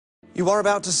You are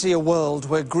about to see a world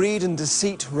where greed and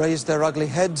deceit raise their ugly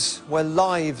heads, where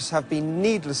lives have been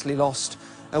needlessly lost,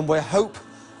 and where hope,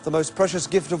 the most precious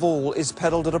gift of all, is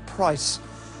peddled at a price.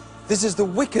 This is the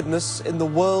wickedness in the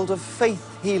world of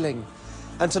faith healing.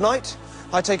 And tonight,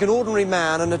 I take an ordinary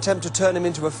man and attempt to turn him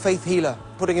into a faith healer,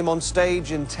 putting him on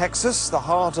stage in Texas, the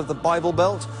heart of the Bible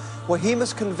Belt, where he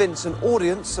must convince an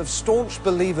audience of staunch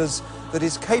believers that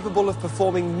he's capable of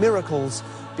performing miracles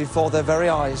before their very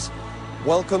eyes.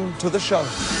 Welcome to the show.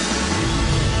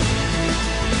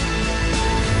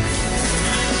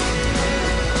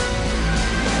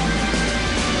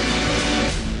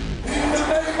 In the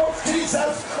name of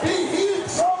Jesus, be healed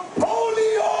from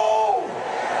polio!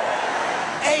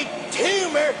 A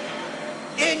tumor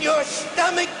in your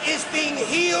stomach is being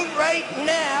healed right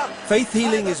now. Faith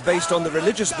healing is based on the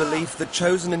religious belief that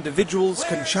chosen individuals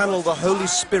can channel the Holy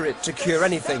Spirit to cure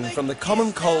anything from the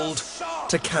common cold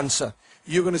to cancer.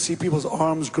 You're going to see people's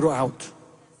arms grow out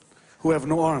who have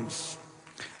no arms.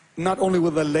 Not only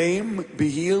will the lame be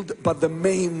healed, but the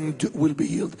maimed will be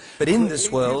healed. But in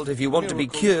this world, if you want to be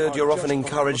cured, you're often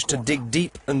encouraged to dig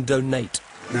deep and donate.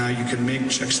 Now you can make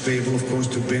checks payable, of course,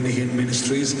 to Benny Hinn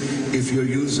Ministries. If you're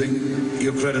using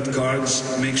your credit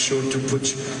cards, make sure to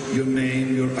put your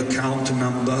name, your account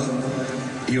number,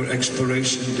 your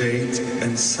expiration date,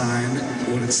 and sign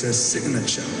what it says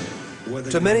signature.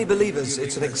 To many believers,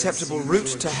 it's an acceptable route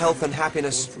to health and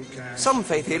happiness. Some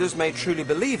faith healers may truly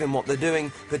believe in what they're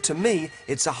doing, but to me,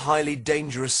 it's a highly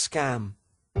dangerous scam.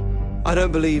 I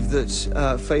don't believe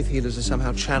that faith healers are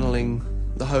somehow channeling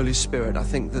the Holy Spirit. I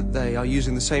think that they are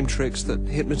using the same tricks that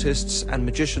hypnotists and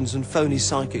magicians and phony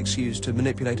psychics use to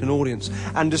manipulate an audience.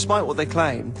 And despite what they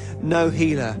claim, no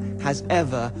healer has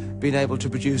ever been able to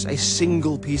produce a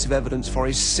single piece of evidence for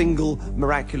a single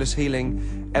miraculous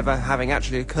healing ever having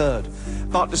actually occurred.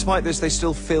 But despite this, they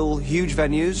still fill huge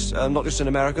venues, not just in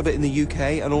America, but in the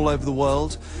UK and all over the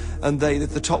world. And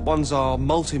the top ones are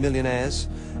multi-millionaires.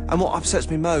 And what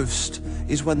upsets me most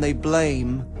is when they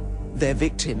blame their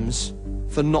victims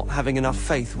for not having enough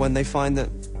faith when they find that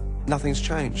nothing's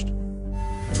changed.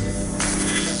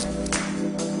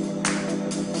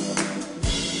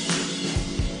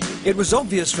 It was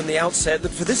obvious from the outset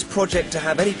that for this project to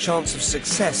have any chance of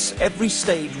success, every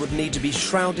stage would need to be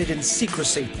shrouded in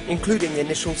secrecy, including the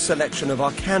initial selection of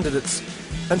our candidates.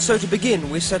 And so to begin,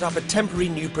 we set up a temporary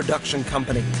new production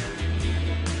company.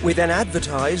 We then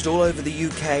advertised all over the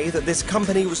UK that this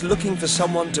company was looking for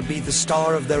someone to be the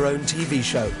star of their own TV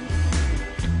show.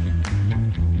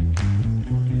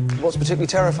 What's particularly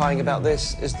terrifying about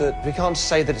this is that we can't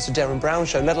say that it's a Derren Brown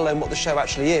show, let alone what the show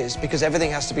actually is, because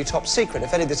everything has to be top secret.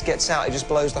 If any of this gets out, it just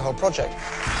blows the whole project.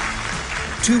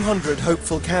 200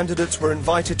 hopeful candidates were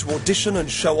invited to audition and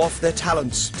show off their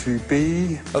talents. To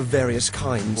be of various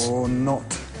kinds. or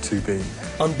not to be.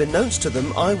 Unbeknownst to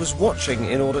them, I was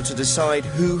watching in order to decide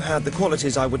who had the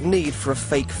qualities I would need for a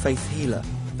fake faith healer.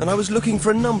 And I was looking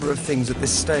for a number of things at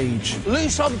this stage.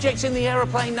 Loose objects in the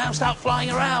aeroplane now start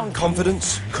flying around.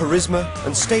 Confidence, charisma,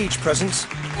 and stage presence,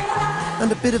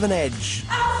 and a bit of an edge.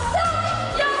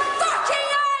 Oh, your fucking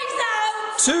eyes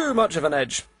out! Too much of an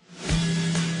edge.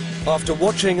 After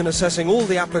watching and assessing all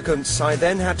the applicants, I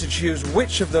then had to choose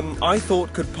which of them I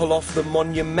thought could pull off the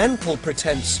monumental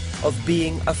pretense of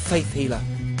being a faith healer.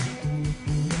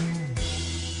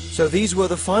 So these were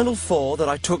the final 4 that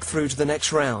I took through to the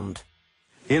next round.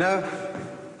 You know,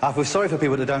 I feel sorry for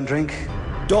people that don't drink.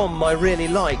 Dom I really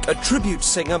like. A tribute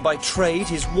singer by trade,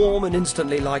 he's warm and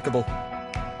instantly likeable.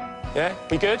 Yeah,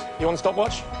 we good? You want a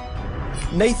stopwatch?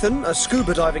 Nathan, a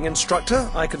scuba diving instructor,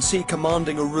 I can see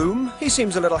commanding a room. He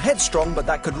seems a little headstrong, but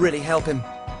that could really help him.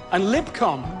 And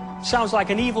Libcom sounds like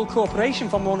an evil corporation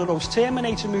from one of those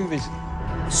Terminator movies.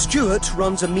 Stuart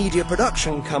runs a media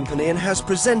production company and has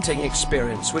presenting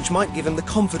experience, which might give him the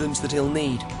confidence that he'll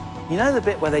need. You know the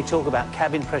bit where they talk about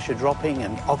cabin pressure dropping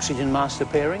and oxygen mask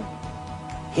appearing?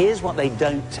 Here's what they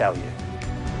don't tell you.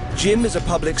 Jim is a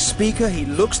public speaker, he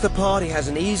looks the part, he has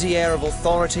an easy air of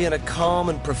authority and a calm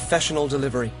and professional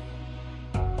delivery.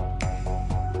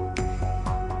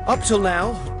 Up till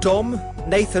now, Dom,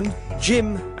 Nathan,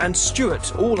 Jim and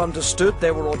Stuart all understood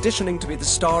they were auditioning to be the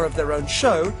star of their own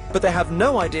show, but they have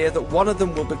no idea that one of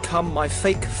them will become my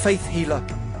fake faith healer.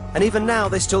 And even now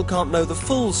they still can't know the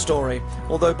full story,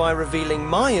 although by revealing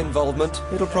my involvement,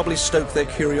 it'll probably stoke their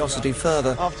curiosity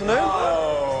further. Afternoon.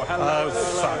 Oh, hello. Oh,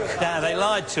 fuck. Nah, they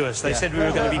lied to us. They said we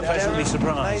were going to be pleasantly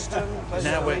surprised.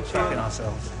 Now we're fucking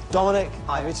ourselves. Dominic,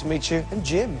 happy to meet you. And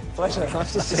Jim, pleasure.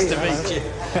 Nice to see you. Nice to meet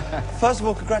you. First of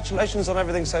all, congratulations on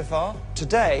everything so far.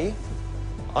 Today,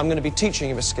 I'm going to be teaching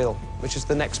you a skill, which is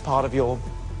the next part of your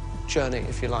journey,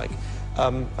 if you like.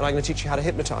 And I'm going to teach you how to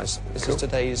hypnotise. This is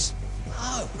today's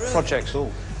project.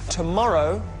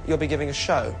 Tomorrow, you'll be giving a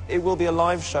show. It will be a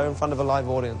live show in front of a live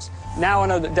audience. Now I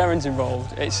know that Derren's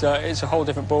involved, it's a whole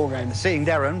different ballgame. Seeing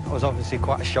Derren was obviously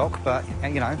quite a shock, but,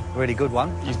 you know, a really good one.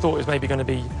 You thought it was maybe going to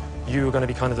be you were going to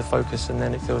be kind of the focus, and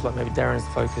then it feels like maybe Derren's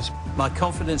the focus. My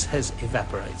confidence has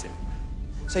evaporated.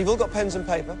 So you've all got pens and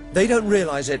paper? They don't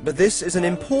realise it, but this is an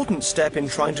important step in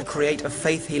trying to create a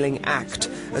faith-healing act.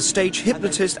 A stage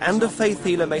hypnotist and a faith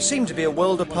healer may seem to be a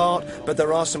world apart, but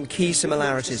there are some key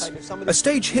similarities. A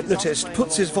stage hypnotist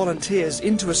puts his volunteers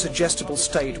into a suggestible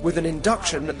state with an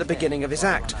induction at the beginning of his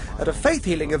act. At a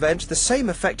faith-healing event, the same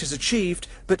effect is achieved,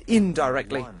 but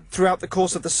indirectly. Throughout the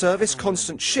course of the service,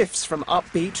 constant shifts from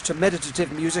upbeat to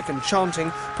meditative music and chanting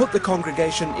put the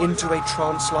congregation into a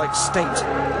trance-like state.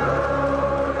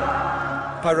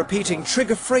 By repeating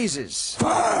trigger phrases,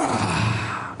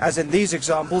 as in these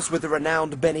examples with the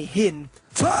renowned Benny Hinn,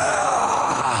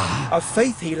 a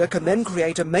faith healer can then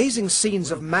create amazing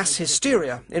scenes of mass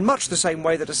hysteria, in much the same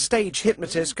way that a stage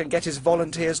hypnotist can get his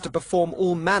volunteers to perform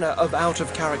all manner of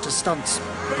out-of-character stunts.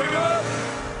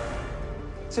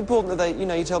 It's important that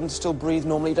you tell them to still breathe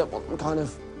normally. You don't want them kind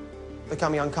of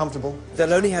becoming uncomfortable.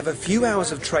 They'll only have a few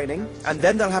hours of training, and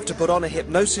then they'll have to put on a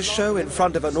hypnosis show in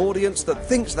front of an audience that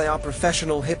thinks they are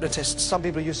professional hypnotists. Some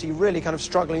people you see really kind of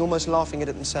struggling, almost laughing at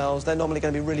it themselves. They're normally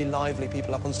going to be really lively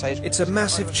people up on stage. It's a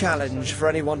massive challenge for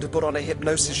anyone to put on a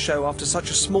hypnosis show after such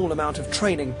a small amount of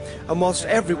training, and whilst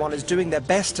everyone is doing their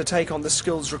best to take on the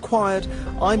skills required,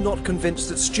 I'm not convinced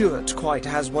that Stuart quite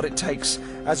has what it takes.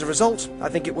 As a result, I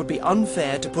think it would be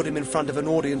unfair to put him in front of an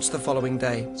audience the following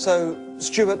day. So,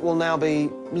 Stuart will now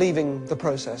be leaving the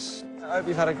process. I hope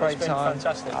you've had a great time.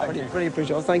 Fantastic. I really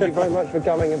appreciate it. Thank you very much for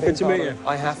coming and being Good to meet you.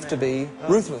 I have to be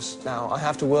ruthless now. I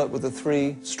have to work with the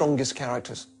 3 strongest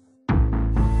characters.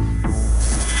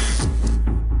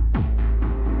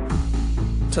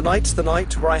 Tonight's the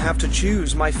night where I have to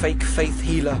choose my fake faith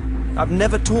healer. I've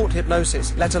never taught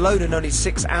hypnosis, let alone in only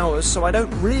 6 hours, so I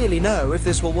don't really know if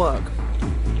this will work.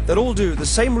 They'll all do the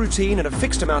same routine in a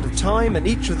fixed amount of time, and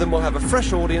each of them will have a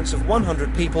fresh audience of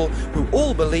 100 people who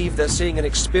all believe they're seeing an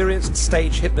experienced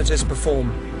stage hypnotist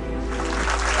perform.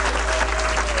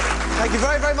 Thank you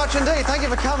very, very much indeed. Thank you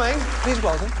for coming. Please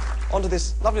welcome onto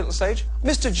this lovely little stage,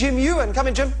 Mr. Jim Ewan. Come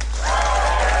in, Jim.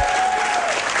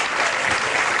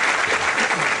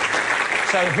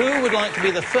 So who would like to be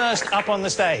the first up on the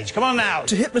stage? Come on now.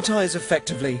 To hypnotise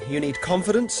effectively, you need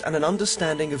confidence and an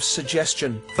understanding of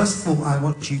suggestion. First of all, I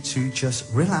want you to just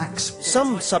relax.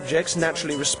 Some subjects,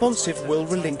 naturally responsive, will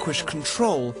relinquish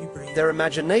control. Their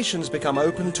imaginations become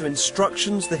open to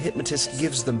instructions the hypnotist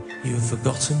gives them. You have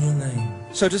forgotten your name.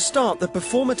 So to start, the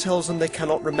performer tells them they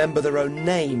cannot remember their own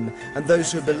name, and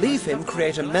those who believe him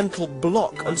create a mental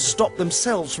block and stop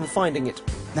themselves from finding it.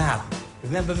 Now,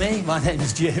 remember me? My name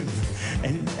is Jim.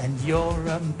 And you're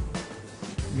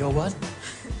what?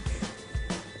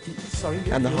 Sorry?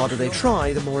 And the harder they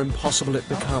try, the more impossible it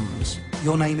becomes.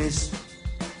 Your name is?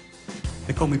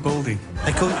 They call me Baldy.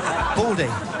 They call you Baldy.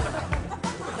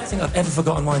 I don't think I've ever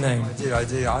forgotten my name. I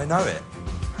do. I know it.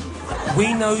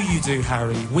 We know you do,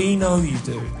 Harry. We know you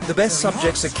do. The best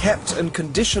subjects are kept and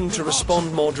conditioned to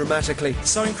respond more dramatically.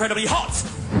 So incredibly hot!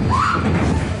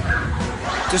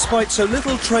 Despite so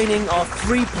little training, our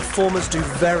 3 performers do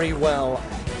very well.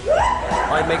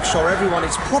 I make sure everyone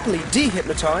is properly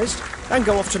dehypnotised and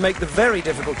go off to make the very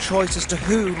difficult choice as to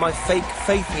who my fake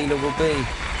faith healer will be.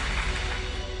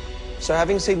 So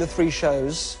having seen the 3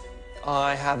 shows,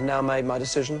 I have now made my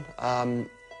decision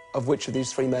of which of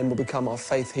these 3 men will become our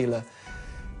faith healer.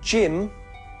 Jim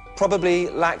probably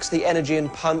lacks the energy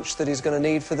and punch that he's going to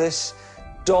need for this.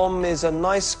 Dom is a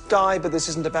nice guy, but this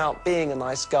isn't about being a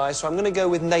nice guy, so I'm going to go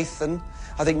with Nathan.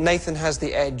 I think Nathan has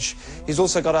the edge. He's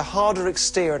also got a harder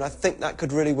exterior, and I think that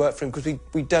could really work for him, because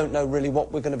we don't know really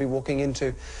what we're going to be walking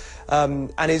into.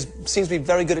 And he seems to be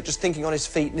very good at just thinking on his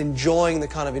feet and enjoying the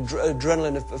kind of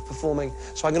adrenaline of performing.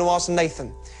 So I'm going to ask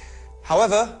Nathan.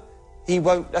 However, he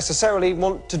won't necessarily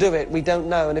want to do it. We don't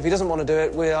know, and if he doesn't want to do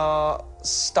it, we are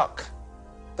stuck.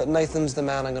 But Nathan's the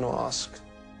man I'm going to ask.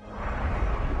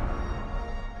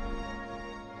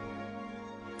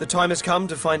 The time has come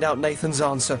to find out Nathan's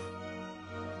answer.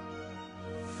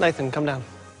 Nathan, come down.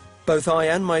 Both I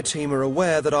and my team are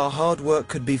aware that our hard work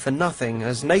could be for nothing,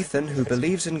 as Nathan, who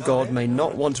believes in God, may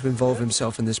not want to involve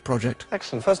himself in this project.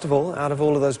 Excellent. First of all, out of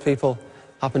all of those people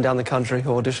up and down the country who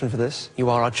auditioned for this, you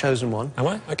are our chosen one. Am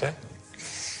I? Okay.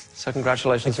 So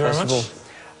congratulations, Thank you first very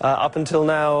of all. Up until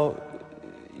now,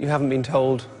 you haven't been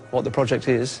told what the project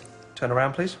is. Turn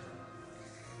around, please.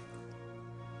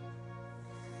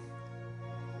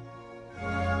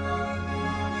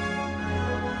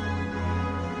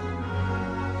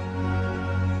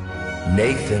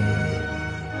 Nathan,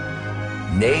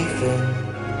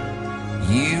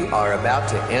 you are about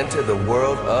to enter the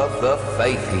world of the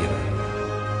faith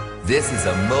healer. This is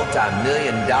a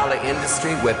multi-million-dollar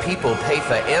industry where people pay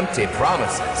for empty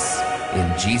promises.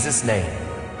 In Jesus' name.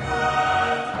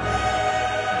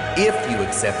 If you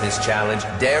accept this challenge,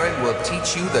 Derren will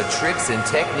teach you the tricks and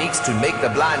techniques to make the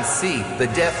blind see, the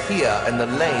deaf hear, and the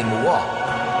lame walk.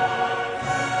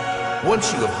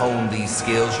 Once you have honed these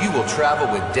skills, you will travel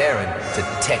with Derren to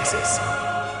Texas,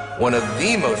 one of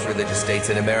the most religious states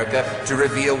in America, to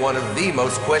reveal one of the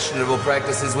most questionable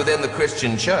practices within the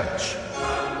Christian church.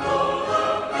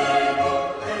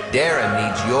 Derren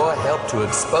needs your help to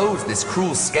expose this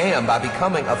cruel scam by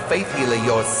becoming a faith healer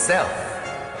yourself.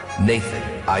 Nathan,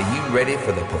 are you ready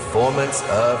for the performance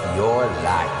of your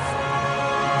life?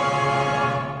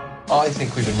 I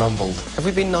think we've been rumbled. Have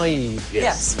we been naive?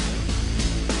 Yes.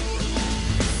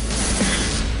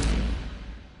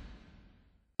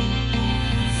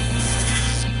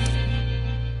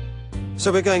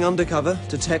 So we're going undercover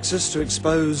to Texas to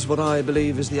expose what I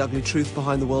believe is the ugly truth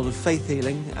behind the world of faith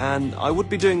healing, and I would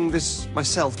be doing this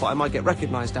myself, but I might get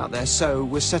recognised out there, so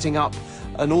we're setting up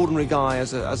an ordinary guy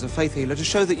as a faith healer to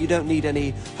show that you don't need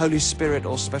any Holy Spirit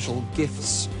or special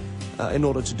gifts in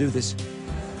order to do this.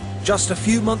 Just a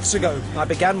few months ago, I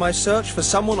began my search for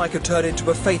someone I could turn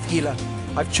into a faith healer.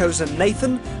 I've chosen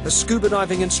Nathan, a scuba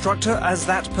diving instructor, as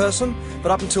that person,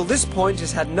 but up until this point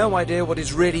he's had no idea what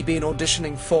he's really been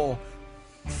auditioning for.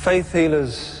 Faith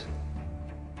healers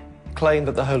claim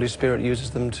that the Holy Spirit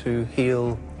uses them to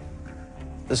heal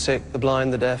the sick, the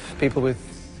blind, the deaf, people with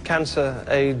cancer,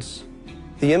 AIDS.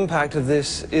 The impact of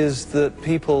this is that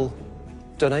people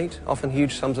donate, often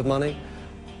huge sums of money.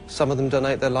 Some of them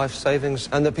donate their life savings,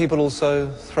 and that people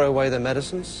also throw away their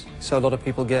medicines. So a lot of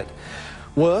people get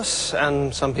worse,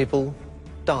 and some people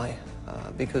die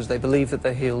because they believe that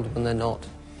they're healed when they're not.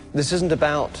 This isn't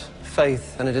about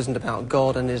faith, and it isn't about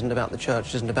God, and it isn't about the church,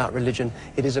 it isn't about religion.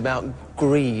 It is about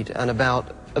greed and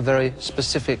about a very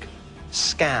specific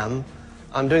scam.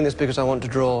 I'm doing this because I want to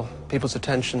draw people's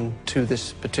attention to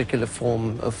this particular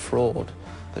form of fraud.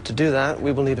 But to do that,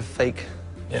 we will need a fake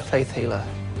faith healer.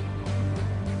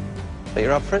 But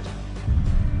you're up for it?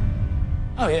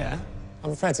 Oh, yeah.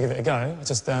 I'm prepared to give it a go.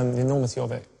 Just the enormity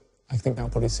of it, I think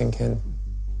that'll probably sink in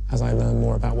as I learn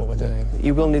more about what we're doing.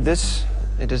 You will need this.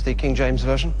 It is the King James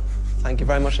version. Thank you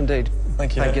very much indeed.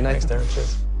 Thank you. Thank you, Nathan. Thanks, Derren.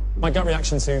 Cheers. My gut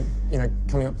reaction to,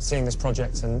 coming up, seeing this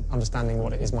project and understanding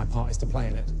what it is my part is to play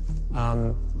in it.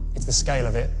 It's the scale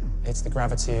of it. It's the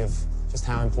gravity of just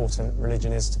how important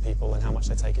religion is to people and how much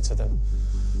they take it to their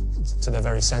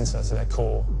very centre, to their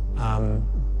core.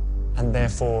 And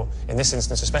therefore, in this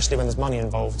instance, especially when there's money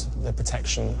involved, the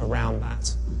protection around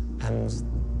that and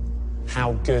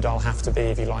how good I'll have to be,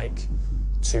 if you like,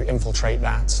 to infiltrate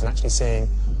that and actually seeing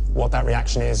what that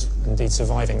reaction is, indeed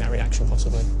surviving that reaction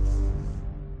possibly.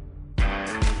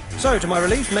 So, to my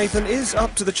relief, Nathan is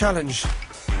up to the challenge.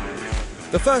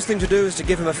 The first thing to do is to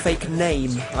give him a fake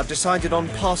name. I've decided on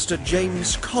Pastor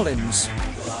James Collins.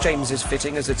 James is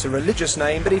fitting as it's a religious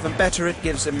name, but even better, it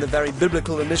gives him the very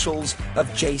biblical initials of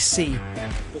JC.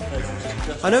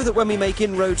 I know that when we make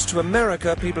inroads to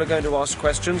America, people are going to ask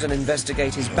questions and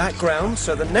investigate his background,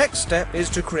 so the next step is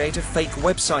to create a fake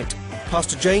website.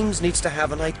 Pastor James needs to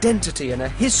have an identity and a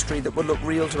history that will look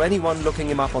real to anyone looking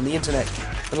him up on the internet.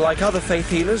 And like other faith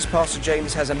healers, Pastor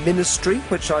James has a ministry,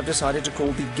 which I've decided to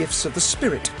call the Gifts of the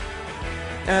Spirit.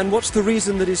 And what's the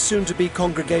reason that his soon-to-be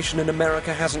congregation in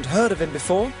America hasn't heard of him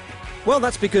before? Well,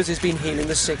 that's because he's been healing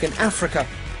the sick in Africa.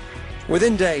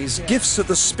 Within days,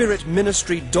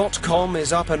 giftsofthespiritministry.com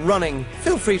is up and running.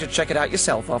 Feel free to check it out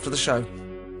yourself after the show.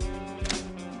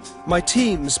 My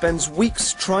team spends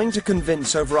weeks trying to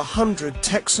convince over 100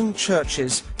 Texan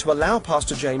churches to allow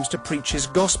Pastor James to preach his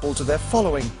gospel to their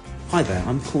following. Hi there,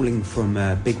 I'm calling from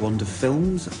Big Wonder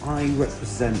Films. I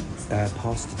represent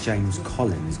Pastor James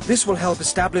Collins. This will help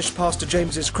establish Pastor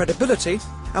James's credibility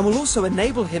and will also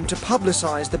enable him to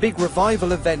publicise the big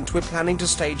revival event we're planning to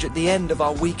stage at the end of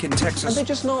our week in Texas. And they're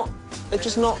just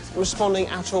not responding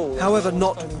at all. However,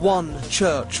 not one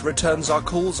church returns our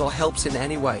calls or helps in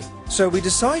any way. So we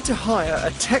decide to hire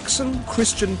a Texan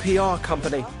Christian PR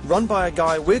company, run by a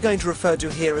guy we're going to refer to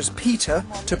here as Peter,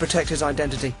 to protect his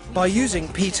identity. By using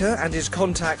Peter and his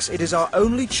contacts, it is our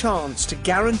only chance to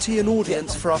guarantee an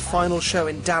audience for our final show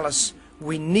in Dallas.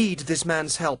 We need this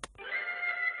man's help.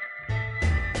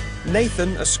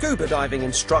 Nathan, a scuba diving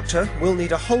instructor, will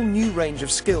need a whole new range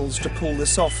of skills to pull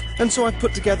this off, and so I've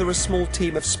put together a small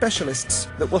team of specialists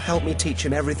that will help me teach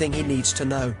him everything he needs to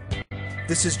know.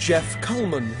 This is Jeff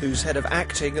Coleman, who's head of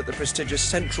acting at the prestigious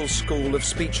Central School of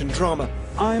Speech and Drama.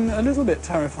 I'm a little bit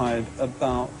terrified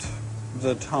about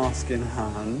the task in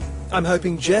hand. I'm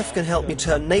hoping Jeff can help me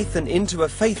turn Nathan into a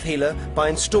faith healer by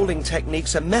installing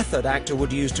techniques a method actor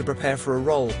would use to prepare for a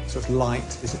role. So it's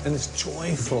light and it's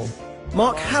joyful.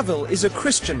 Mark Havill is a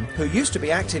Christian who used to be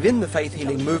active in the faith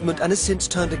healing movement and has since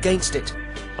turned against it.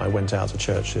 I went out to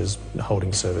churches,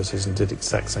 holding services, and did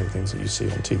exact same things that you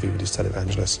see on TV with these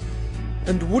televangelists.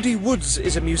 And Woody Woods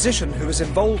is a musician who was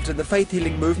involved in the faith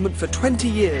healing movement for 20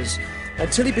 years,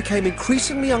 until he became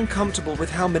increasingly uncomfortable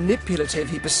with how manipulative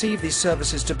he perceived these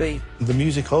services to be. The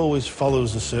music always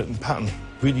follows a certain pattern.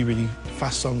 Really, really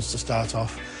fast songs to start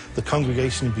off. The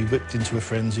congregation would be whipped into a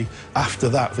frenzy. After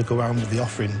that, they go around with the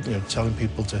offering, telling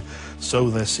people to sow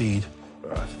their seed.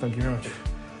 Thank you very much.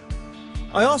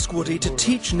 I asked Woody to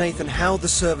teach Nathan how the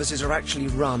services are actually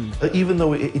run. Even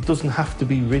though it doesn't have to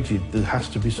be rigid, there has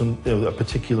to be some, a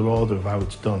particular order of how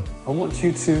it's done. I want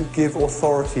you to give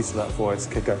authority to that voice.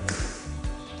 Okay, go.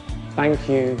 Thank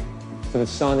you for the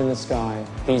sun in the sky.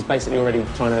 He's basically already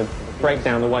trying to break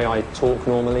down the way I talk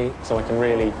normally so I can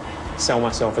really sell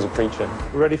myself as a preacher.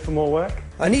 Ready for more work?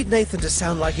 I need Nathan to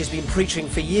sound like he's been preaching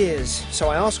for years, so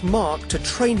I asked Mark to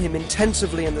train him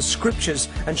intensively in the scriptures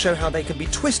and show how they can be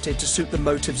twisted to suit the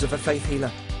motives of a faith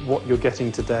healer. What you're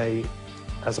getting today,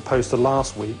 as opposed to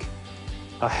last week,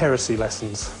 are heresy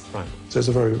lessons. Right. So there's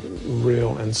a very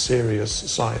real and serious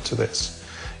side to this,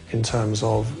 in terms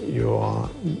of you are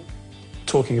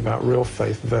talking about real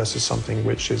faith versus something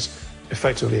which is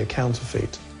effectively a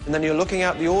counterfeit. And then you're looking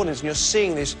out the audience and you're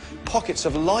seeing these pockets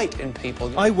of light in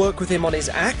people. I work with him on his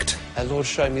act. The Lord's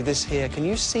showing me this here. Can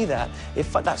you see that?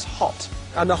 If that's hot.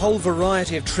 And a whole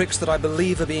variety of tricks that I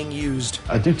believe are being used.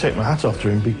 I do take my hat off to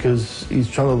him because he's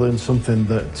trying to learn something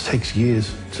that takes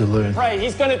years to learn. Pray,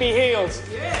 he's going to be healed.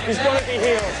 He's going to be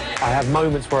healed. I have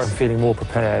moments where I'm feeling more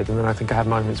prepared, and then I think I have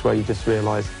moments where you just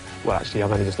realise, well, actually,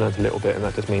 I've only just learned a little bit, and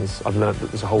that just means I've learned that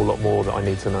there's a whole lot more that I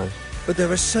need to know. But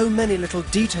there are so many little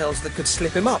details that could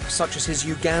slip him up, such as his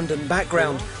Ugandan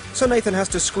background. So Nathan has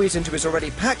to squeeze into his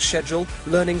already packed schedule,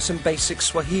 learning some basic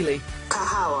Swahili.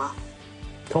 Kahawa.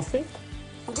 Coffee?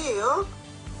 Deal?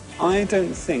 I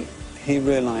don't think he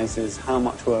realises how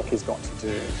much work he's got to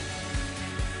do.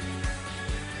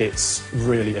 It's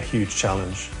really a huge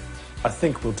challenge. I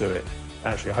think we'll do it.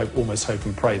 Actually, I almost hope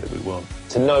and pray that we will.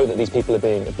 To know that these people are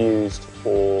being abused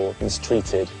or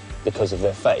mistreated because of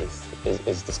their faith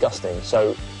is disgusting.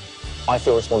 So I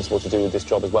feel responsible to do this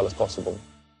job as well as possible.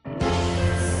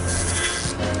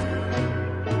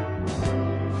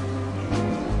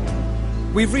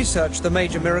 We've researched the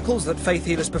major miracles that faith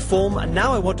healers perform, and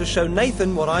now I want to show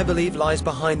Nathan what I believe lies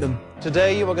behind them.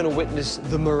 Today you are going to witness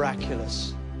the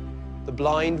miraculous. The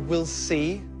blind will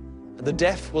see, the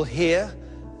deaf will hear,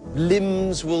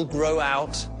 limbs will grow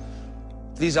out.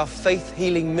 These are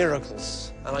faith-healing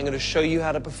miracles, and I'm going to show you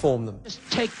how to perform them. Just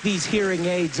take these hearing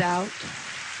aids out.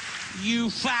 You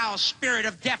foul spirit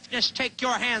of deafness, take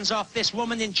your hands off this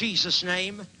woman in Jesus'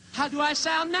 name. How do I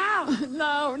sound now?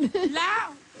 Loud.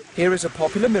 Loud. Here is a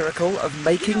popular miracle of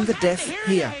making the deaf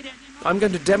hear. I'm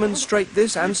going to demonstrate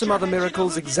this and some other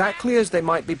miracles exactly as they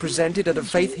might be presented at a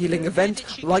faith-healing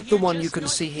event like the one you can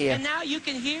see here. And now you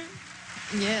can hear?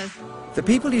 Yes. The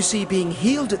people you see being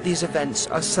healed at these events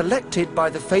are selected by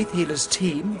the faith healers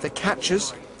team, the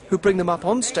catchers, who bring them up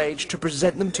on stage to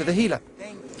present them to the healer.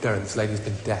 Derren, this lady's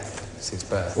been deaf since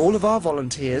birth. All of our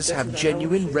volunteers have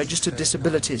genuine registered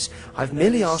disabilities. I've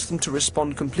merely asked them to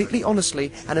respond completely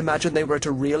honestly and imagine they were at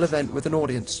a real event with an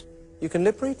audience. You can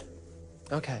lip read?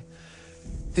 Okay.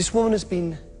 This woman has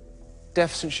been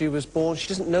deaf since she was born. She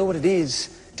doesn't know what it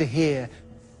is to hear.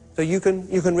 So you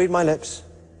can read my lips.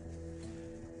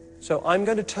 So I'm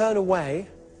going to turn away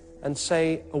and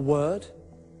say a word.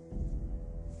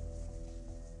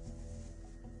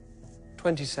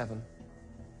 27.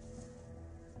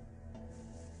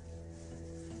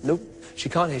 Nope, she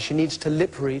can't hear. She needs to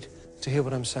lip read to hear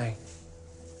what I'm saying.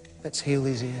 Let's heal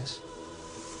these ears.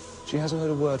 She hasn't heard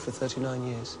a word for 39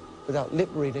 years. Without lip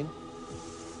reading,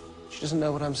 she doesn't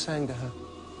know what I'm saying to her.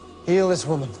 Heal this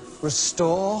woman.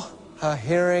 Restore her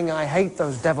hearing. I hate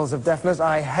those devils of deafness.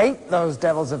 I hate those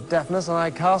devils of deafness, and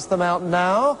I cast them out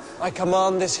now. I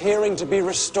command this hearing to be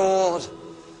restored.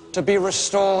 To be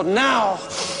restored now.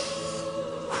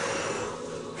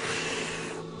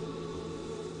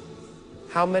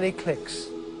 How many clicks?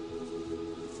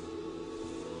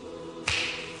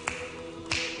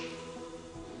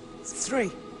 3.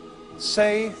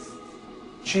 Say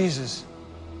Jesus.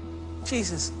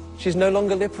 Jesus. She's no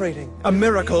longer lip reading. A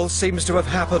miracle seems to have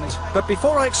happened. But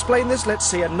before I explain this, let's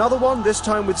see another one, this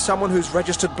time with someone who's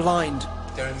registered blind.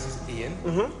 Derren, this is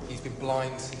Ian. He's been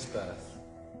blind since birth.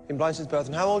 Been blind since birth.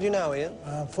 And how old are you now, Ian?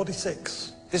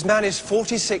 46. This man is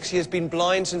 46. He has been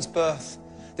blind since birth.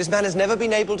 This man has never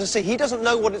been able to see. He doesn't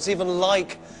know what it's even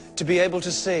like to be able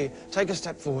to see. Take a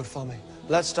step forward for me.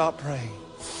 Let's start praying.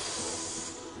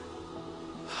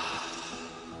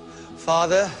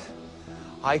 Father,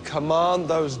 I command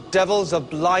those devils of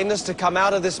blindness to come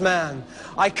out of this man.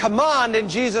 I command in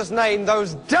Jesus' name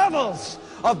those devils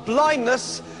of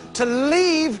blindness to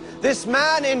leave this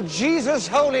man in Jesus'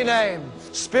 holy name.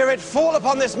 Spirit, fall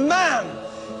upon this man.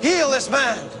 Heal this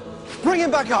man. Bring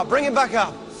him back up. Bring him back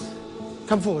up.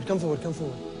 Come forward, come forward, come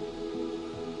forward.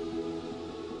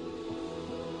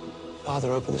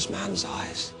 Father, open this man's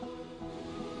eyes.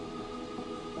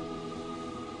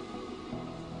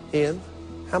 Ian,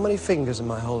 how many fingers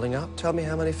am I holding up? Tell me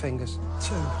how many fingers.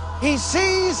 2. He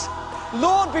sees.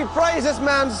 Lord be praised, this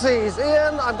man sees.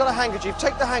 Ian, I've got a handkerchief.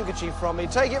 Take the handkerchief from me.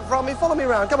 Take it from me. Follow me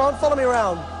around. Come on, follow me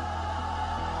around.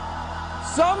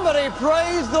 Somebody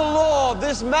praise the Lord.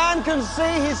 This man can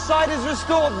see. His sight is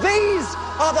restored. These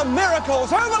are the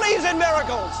miracles. Who believes in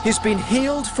miracles? He's been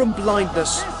healed from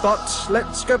blindness, but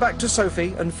let's go back to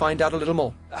Sophie and find out a little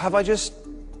more. Have I just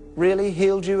really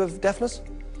healed you of deafness?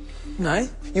 No.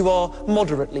 You are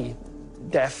moderately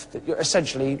deaf, but you're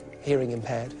essentially hearing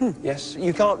impaired. Yes.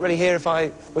 You can't really hear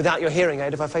without your hearing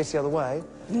aid if I face the other way.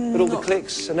 But all the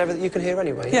clicks and everything you can hear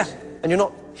anyway. Yes? Yeah. And you're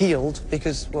not healed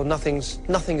because, well, nothing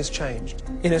has changed.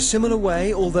 In a similar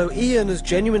way, although Ian has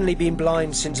genuinely been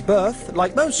blind since birth,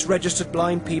 like most registered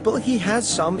blind people, he has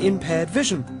some impaired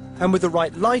vision. And with the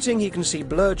right lighting, he can see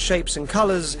blurred shapes and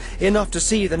colours, enough to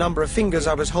see the number of fingers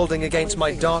I was holding against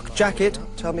my dark jacket.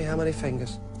 Tell me how many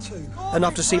fingers. 2.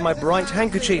 Enough to see my bright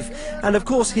handkerchief. And of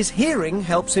course, his hearing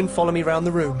helps him follow me around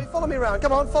the room. Follow me around.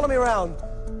 Come on, follow me around.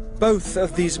 Both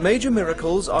of these major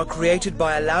miracles are created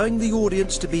by allowing the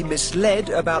audience to be misled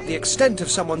about the extent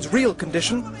of someone's real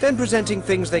condition, then presenting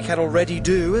things they can already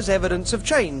do as evidence of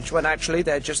change, when actually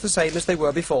they're just the same as they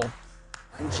were before.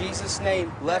 In Jesus'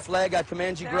 name, left leg, I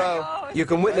command you grow. You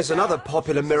can witness another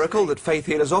popular miracle that faith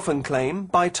healers often claim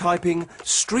by typing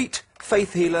 "Street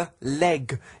Faith Healer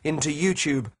Leg" into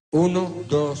YouTube.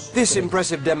 This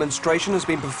impressive demonstration has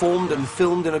been performed and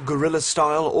filmed in a guerrilla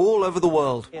style all over the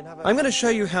world. I'm going to show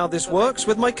you how this works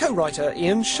with my co-writer,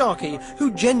 Ian Sharkey,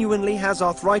 who genuinely has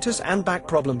arthritis and back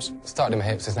problems. Started in my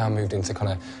hips, has now moved into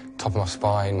kind of top of my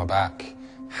spine, my back,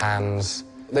 hands.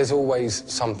 There's always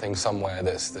something somewhere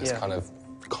that's kind of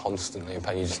constantly in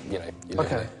pain. You just, you live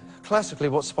with it. Classically,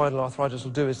 what spinal arthritis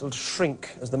will do is it'll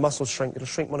shrink, as the muscles shrink, it'll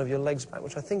shrink one of your legs back,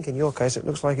 which I think in your case it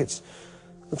looks like it's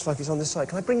on this side.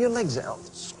 Can I bring your legs out?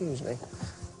 Excuse me.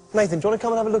 Nathan, do you want to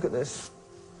come and have a look at this?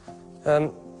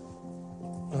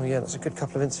 Oh yeah, that's a good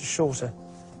couple of inches shorter.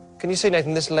 Can you see,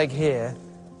 Nathan, this leg here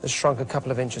has shrunk a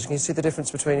couple of inches. Can you see the difference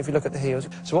between, if you look at the heels?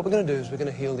 So what we're going to do is we're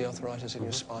going to heal the arthritis in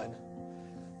your spine.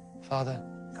 Father,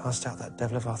 cast out that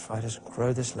devil of arthritis and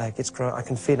grow this leg. It's growing. I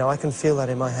can feel that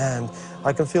in my hand.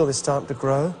 I can feel this starting to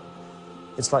grow.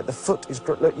 It's like the foot is,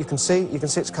 look, you can see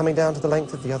it's coming down to the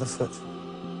length of the other foot.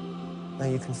 Now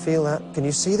you can feel that. Can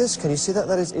you see this? Can you see that?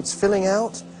 It's filling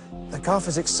out. The calf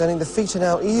is extending. The feet are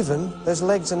now even. Those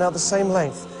legs are now the same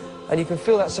length. And you can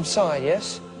feel that subside,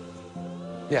 yes?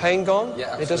 Yeah. Pain gone?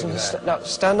 Yeah, absolutely. It doesn't. Now,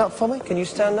 stand up for me. Can you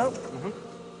stand up?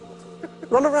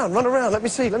 Run around, run around. Let me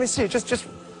see. Just.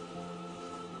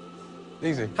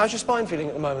 Easy. How's your spine feeling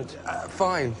at the moment?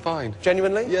 Fine.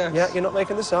 Genuinely? Yeah. Yeah, you're not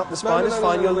making this up. The spine is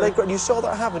fine. Your leg, you saw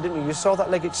that happen, didn't you? You saw that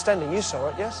leg extending. You saw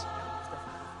it, yes?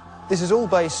 This is all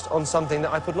based on something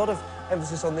that I put a lot of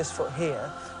emphasis on this foot here,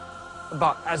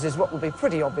 but as is what will be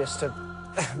pretty obvious to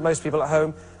most people at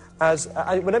home,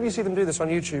 whenever you see them do this on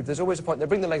YouTube, there's always a point. They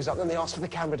bring the legs up, then they ask for the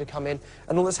camera to come in,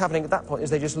 and all that's happening at that point is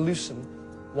they just loosen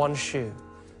one shoe.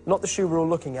 Not the shoe we're all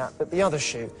looking at, but the other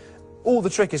shoe. All the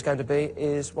trick is going to be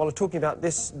is, while we're talking about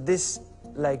this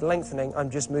leg lengthening, I'm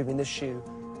just moving this shoe,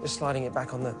 just sliding it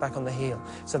back on the heel.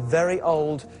 It's a very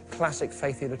old, classic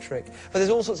faith healer trick. But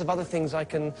there's all sorts of other things I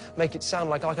can make it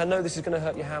sound like I know this is going to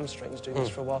hurt your hamstrings doing this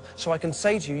for a while, so I can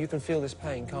say to you, you can feel this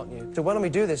pain, can't you? So why don't we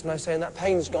do this? And I say, and that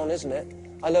pain's gone, isn't it?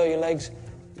 I lower your legs.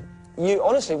 You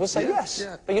honestly will say yes.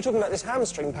 Yeah. But you're talking about this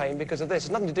hamstring pain because of this.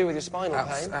 It's nothing to do with your spinal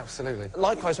pain. Absolutely.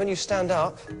 Likewise, when you stand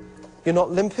up, you're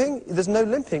not limping. There's no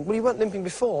limping. Well, you weren't limping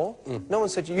before. No one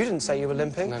said you didn't say you were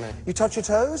limping. No. You touch your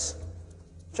toes,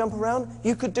 jump around.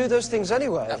 You could do those things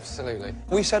anyway. Absolutely.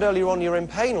 We said earlier on you're in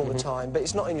pain all the time, but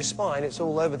it's not in your spine. It's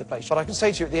all over the place. But I can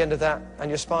say to you at the end of that, and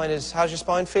your spine is, how's your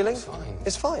spine feeling? It's fine.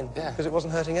 It's fine. Yeah. Because it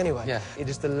wasn't hurting anyway. Yeah. It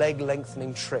is the leg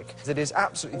lengthening trick. It is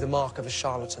absolutely the mark of a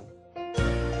charlatan.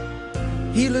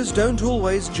 Healers don't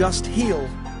always just heal.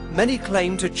 many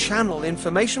claim to channel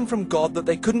information from God that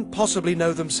they couldn't possibly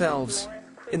know themselves.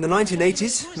 In the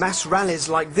 1980s, mass rallies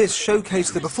like this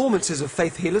showcased the performances of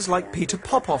faith healers like Peter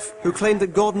Popoff, who claimed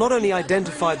that God not only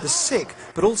identified the sick,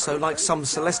 but also, like some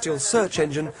celestial search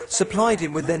engine, supplied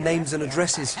him with their names and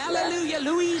addresses. Hallelujah,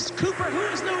 Louise Cooper.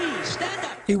 Who's Louise? Stand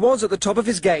up. He was at the top of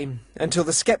his game, until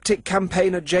the skeptic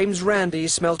campaigner James Randi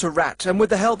smelt a rat, and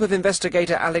with the help of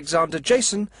investigator Alexander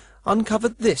Jason,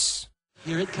 uncovered this.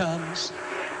 Here it comes.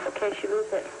 Okay, she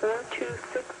lives at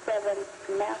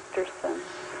 4267 Masterson.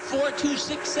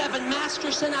 4267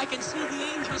 Masterson. I can see the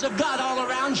angels of God all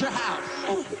around your house.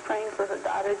 And she's praying for her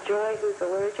daughter Joy, who's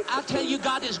allergic to I'll tell you,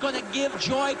 God is going to give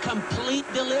Joy complete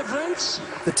deliverance.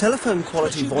 The telephone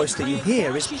quality voice that you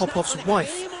hear is Popoff's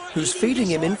wife, who's feeding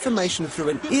him information through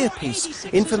an earpiece,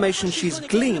 information she's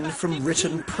gleaned from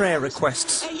written prayer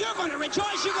requests. And you're going to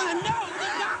rejoice, you're going to know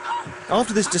that.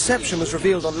 After this deception was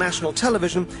revealed on national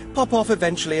television, Popoff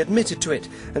eventually admitted to it,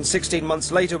 and 16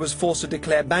 months later was forced to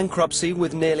declare bankruptcy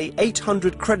with nearly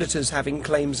 800 creditors having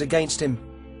claims against him.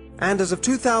 And as of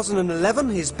 2011,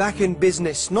 he's back in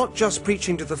business, not just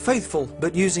preaching to the faithful,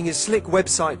 but using his slick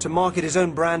website to market his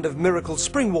own brand of miracle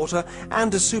spring water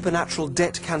and a supernatural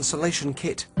debt cancellation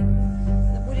kit.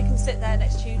 Well, you can sit there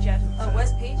next to you, Jed. Oh,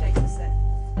 where's PJ going to sit?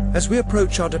 As we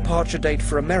approach our departure date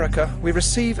for America, we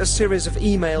receive a series of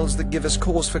emails that give us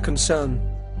cause for concern.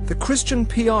 The Christian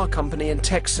PR company in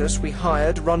Texas we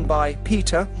hired, run by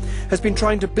Peter, has been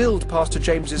trying to build Pastor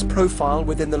James's profile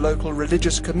within the local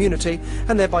religious community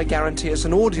and thereby guarantee us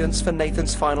an audience for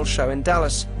Nathan's final show in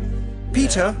Dallas.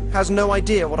 Peter has no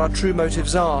idea what our true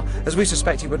motives are, as we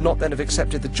suspect he would not then have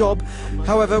accepted the job.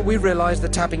 However, we realise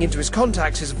that tapping into his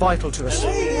contacts is vital to us.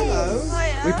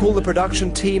 We pull the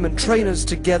production team and trainers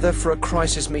together for a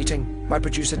crisis meeting. My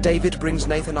producer David brings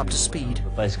Nathan up to speed.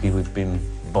 Basically, we've been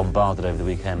bombarded over the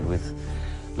weekend with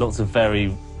lots of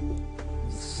very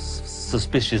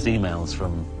suspicious emails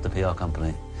from the PR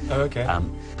company. Oh, okay.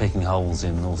 Picking holes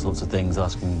in all sorts of things,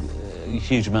 asking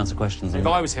huge amounts of questions. If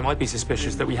I was him, I'd be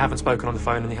suspicious that we haven't spoken on the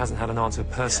phone and he hasn't had an answer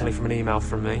personally from an email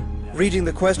from me. Reading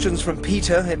the questions from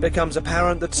Peter, it becomes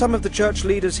apparent that some of the church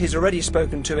leaders he's already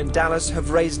spoken to in Dallas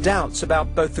have raised doubts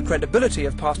about both the credibility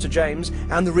of Pastor James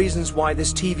and the reasons why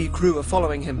this TV crew are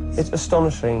following him. It's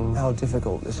astonishing how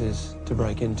difficult this is to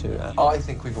break into. I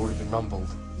think we've already been rumbled.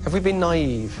 Have we been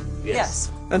naive?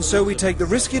 Yes. And so we take the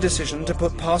risky decision to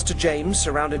put Pastor James,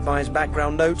 surrounded by his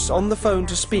background notes, on the phone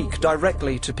to speak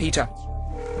directly to Peter.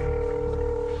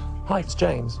 Hi, it's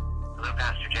James. Hello,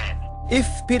 Pastor James. If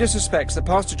Peter suspects that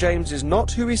Pastor James is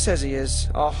not who he says he is,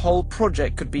 our whole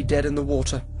project could be dead in the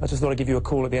water. I just thought I'd give you a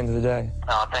call at the end of the day.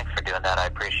 Oh, thanks for doing that. I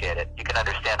appreciate it. You can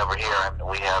understand over here,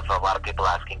 we have a lot of people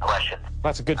asking questions.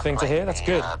 That's a good thing to hear. That's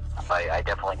good. I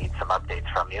definitely need some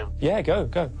updates from you. Yeah, go.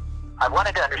 I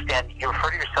wanted to understand, you refer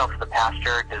to yourself as a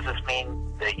pastor. Does this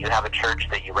mean that you have a church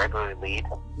that you regularly lead?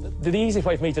 The easiest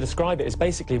way for me to describe it is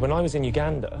basically when I was in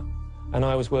Uganda and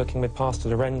I was working with Pastor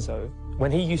Lorenzo,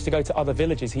 when he used to go to other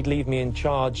villages, he'd leave me in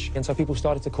charge, and so people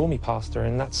started to call me pastor,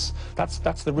 and that's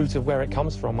the root of where it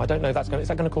comes from. I don't know if is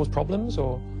that going to cause problems,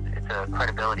 or? It's a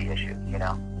credibility issue, you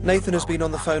know. Nathan has been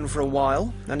on the phone for a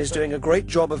while and is doing a great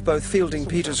job of both fielding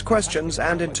Peter's questions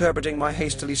and interpreting my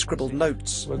hastily scribbled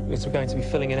notes. We're going to be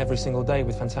filling in every single day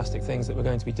with fantastic things that we're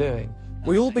going to be doing.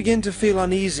 We all begin to feel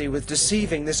uneasy with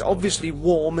deceiving this obviously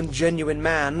warm and genuine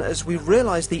man as we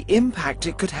realise the impact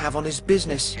it could have on his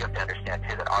business. You have to understand,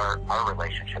 too, that our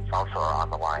relationships also are on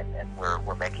the line, and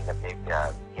we're making a big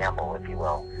gamble, if you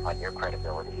will, on your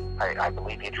credibility. I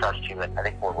believe you, trust you, and I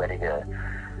think we're ready to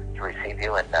receive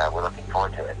you, and we're looking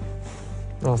forward to it.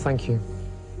 Oh, thank you.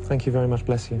 Thank you very much.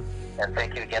 Bless you. And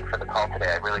thank you again for the call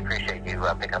today. I really appreciate you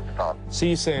picking up the phone. See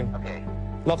you soon. Okay.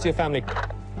 Love to your family.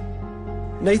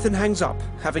 Nathan hangs up,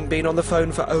 having been on the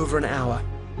phone for over an hour.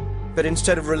 But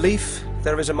instead of relief,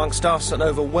 there is amongst us an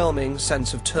overwhelming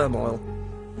sense of turmoil.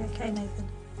 You okay, Nathan?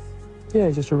 Yeah,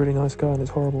 he's just a really nice guy and it's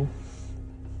horrible.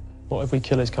 What if we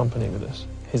kill his company with this?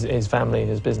 His family,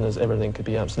 his business, everything could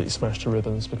be absolutely smashed to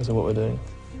ribbons because of what we're doing.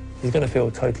 He's going to feel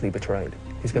totally betrayed.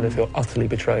 He's going to feel utterly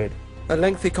betrayed. A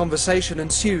lengthy conversation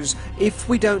ensues. If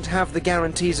we don't have the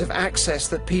guarantees of access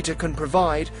that Peter can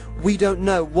provide, we don't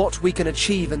know what we can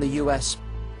achieve in the US.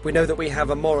 We know that we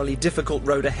have a morally difficult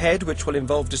road ahead, which will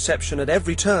involve deception at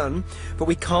every turn, but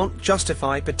we can't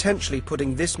justify potentially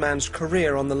putting this man's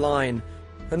career on the line.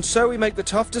 And so we make the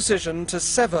tough decision to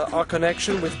sever our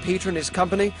connection with Peter and his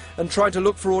company and try to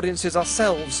look for audiences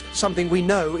ourselves, something we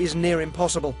know is near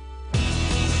impossible.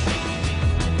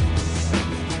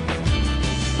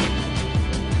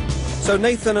 So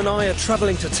Nathan and I are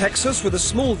travelling to Texas with a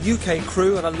small UK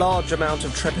crew and a large amount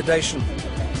of trepidation.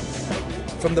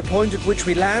 From the point at which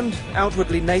we land,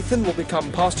 outwardly Nathan will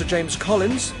become Pastor James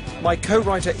Collins, my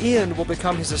co-writer Ian will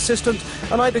become his assistant,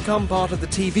 and I become part of the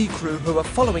TV crew who are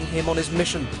following him on his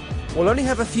mission. We'll only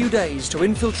have a few days to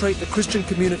infiltrate the Christian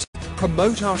community,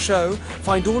 promote our show,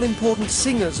 find all-important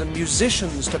singers and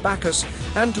musicians to back us,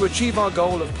 and to achieve our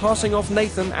goal of passing off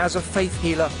Nathan as a faith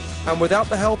healer. And without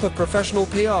the help of professional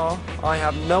PR, I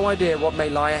have no idea what may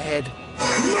lie ahead.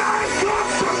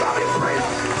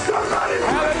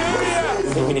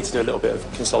 I think we need to do a little bit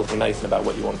of consulting Nathan about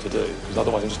what you want to do, because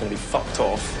otherwise I'm just going to be fucked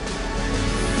off.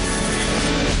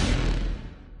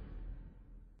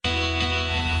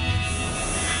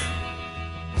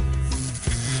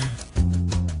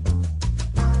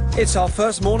 It's our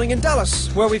first morning in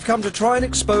Dallas, where we've come to try and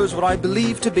expose what I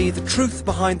believe to be the truth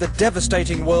behind the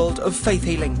devastating world of faith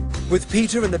healing. With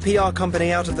Peter and the PR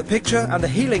company out of the picture and the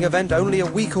healing event only a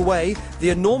week away, the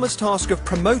enormous task of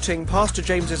promoting Pastor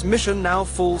James's mission now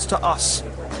falls to us.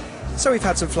 So we've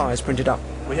had some flyers printed up.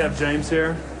 We have James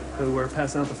here, who we're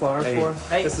passing out the flowers for.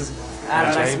 Hey. This is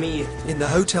Nice to meet you. In the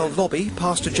hotel lobby,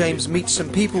 Pastor James meets some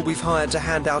people we've hired to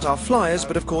hand out our flyers,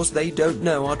 but of course they don't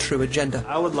know our true agenda.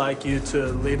 I would like you to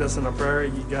lead us in a prayer.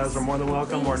 You guys are more than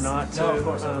welcome or not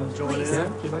to join in. Yeah,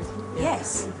 would you like to?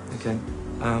 Yes. Okay.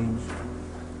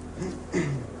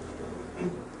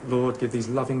 Lord, give these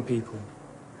loving people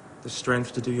the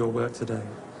strength to do your work today.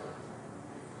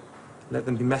 Let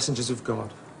them be messengers of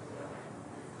God,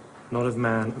 not of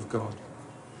man, of God.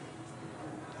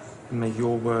 And may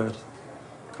your word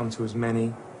come to as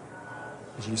many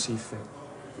as you see fit.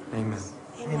 Amen.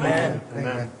 Amen.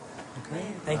 Amen. Okay.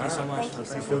 Thank you so much. You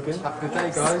feel good? Have a good day,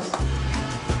 guys.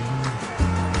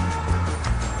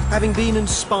 Having been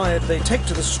inspired, they take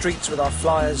to the streets with our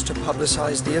flyers to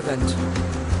publicise the event.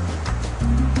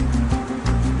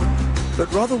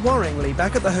 But rather worryingly,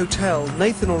 back at the hotel,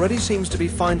 Nathan already seems to be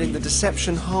finding the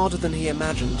deception harder than he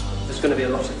imagined. There's going to be a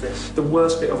lot of this. The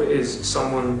worst bit of it is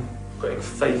someone putting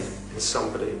faith in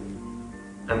somebody,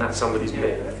 and that somebody's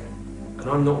me. And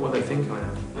I'm not what they think I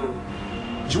am.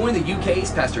 Join the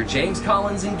UK's Pastor James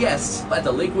Collins and guests at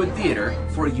the Lakewood Theatre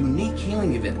for a unique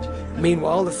healing event.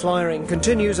 Meanwhile, the flyering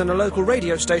continues and a local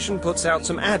radio station puts out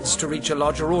some ads to reach a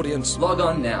larger audience. Log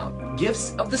on now,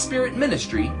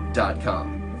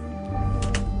 giftsofthespiritministry.com.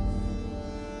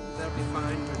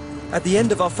 At the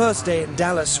end of our first day in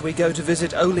Dallas, we go to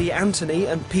visit Ole Anthony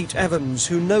and Pete Evans,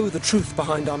 who know the truth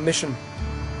behind our mission.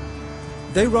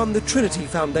 They run the Trinity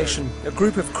Foundation, a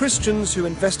group of Christians who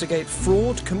investigate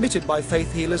fraud committed by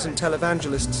faith healers and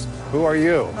televangelists. Who are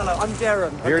you? Hello, I'm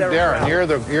Derren. You're Derren.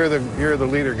 You're the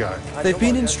leader guy. They've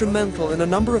been instrumental in a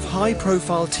number of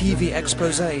high-profile TV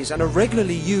exposés and are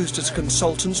regularly used as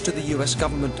consultants to the US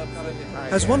government.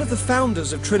 As one of the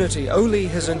founders of Trinity, Ole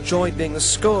has enjoyed being the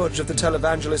scourge of the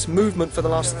televangelist movement for the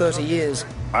last 30 years.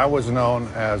 I was known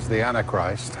as the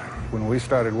Antichrist when we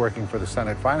started working for the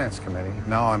Senate Finance Committee.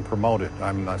 Now I'm promoted.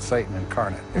 I'm Satan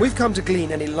incarnate. We've come to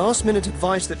glean any last-minute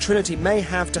advice that Trinity may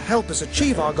have to help us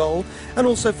achieve our goal, and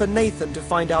also for Nathan to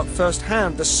find out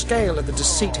firsthand the scale of the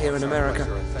deceit here in America.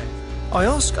 I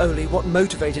asked Ole what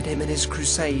motivated him in his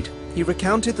crusade. He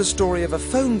recounted the story of a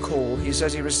phone call he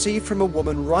says he received from a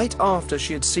woman right after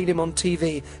she had seen him on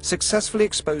TV, successfully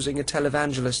exposing a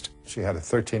televangelist. She had a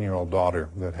 13-year-old daughter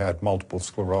that had multiple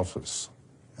sclerosis.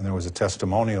 And there was a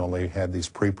testimonial. They had these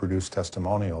pre-produced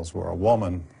testimonials where a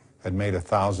woman had made a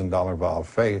 $1,000 vow of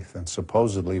faith and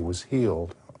supposedly was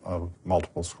healed of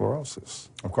multiple sclerosis.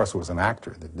 Of course, it was an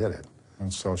actor that did it.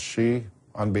 And so she,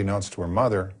 unbeknownst to her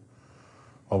mother,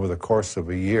 over the course of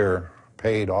a year,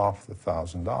 paid off the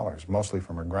 $1,000, mostly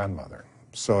from her grandmother.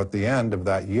 So at the end of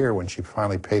that year, when she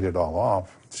finally paid it all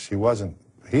off, she wasn't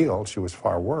healed, she was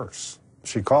far worse.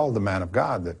 She called the man of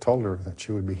God that told her that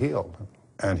she would be healed.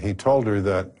 And he told her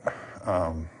that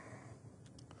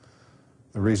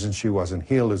the reason she wasn't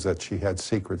healed is that she had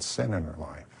secret sin in her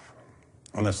life.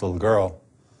 And this little girl,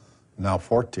 now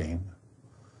 14,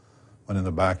 went in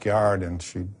the backyard and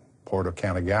she poured a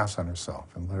can of gas on herself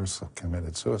and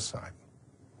committed suicide.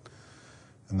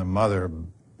 And the mother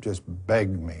just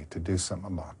begged me to do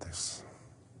something about this.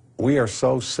 We are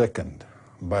so sickened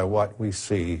by what we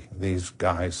see, these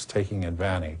guys taking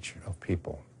advantage of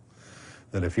people,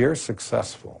 that if you're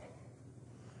successful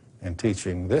in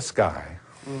teaching this guy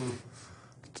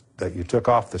that you took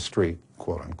off the street,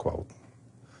 quote unquote,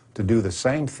 to do the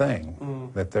same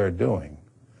thing that they're doing,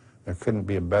 there couldn't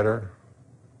be a better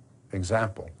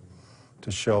example to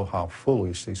show how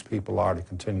foolish these people are to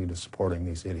continue to supporting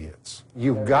these idiots.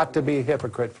 You've got to be a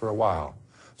hypocrite for a while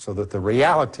so that the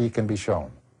reality can be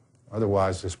shown.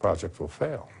 Otherwise, this project will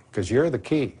fail, because you're the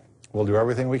key. We'll do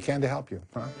everything we can to help you.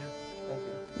 Huh?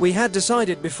 We had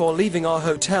decided before leaving our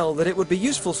hotel that it would be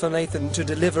useful for Nathan to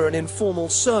deliver an informal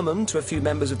sermon to a few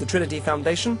members of the Trinity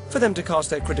Foundation for them to cast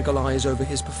their critical eyes over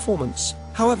his performance.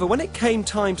 However, when it came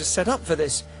time to set up for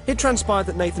this, it transpired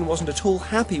that Nathan wasn't at all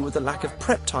happy with the lack of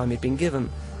prep time he'd been given.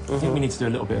 I think we need to do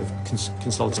a little bit of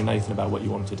consulting Nathan about what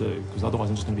you want to do, because otherwise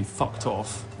I'm just going to be fucked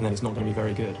off, and then it's not going to be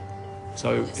very good.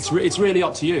 So it's really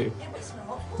up to you.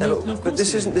 No, but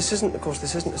this isn't a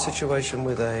situation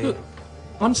with a... Look,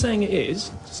 I'm saying it is,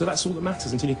 so that's all that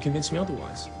matters until you convince me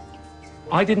otherwise.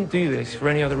 I didn't do this for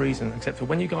any other reason except for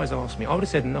when you guys asked me, I would have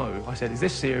said no. I said, is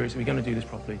this serious? Are we going to do this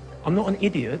properly? I'm not an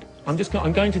idiot. I'm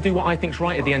going to do what I think's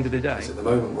right at the end of the day. At the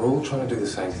moment, we're all trying to do the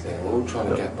same thing. We're all trying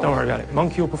to get by. Don't worry about it.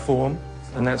 Monkey will perform,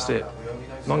 and that's it.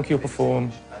 Monkey will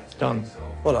perform, done.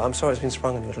 Well, I'm sorry it's been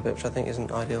sprung on you a little bit, which I think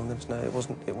isn't ideal. It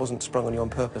wasn't sprung on you on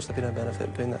purpose. There'd be no benefit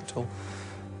in doing that at all.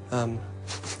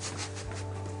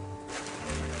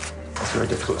 That's very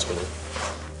difficult to believe.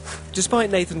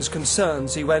 Despite Nathan's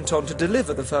concerns, he went on to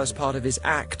deliver the first part of his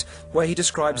act, where he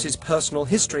describes his personal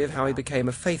history of how he became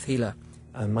a faith healer.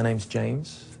 My name's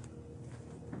James,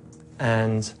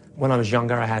 and when I was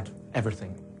younger I had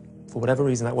everything. For whatever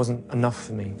reason, that wasn't enough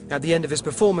for me. At the end of his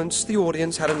performance, the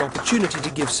audience had an opportunity to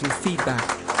give some feedback.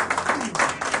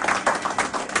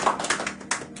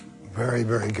 Very,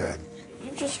 very good.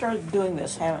 You just started doing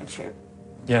this, haven't you?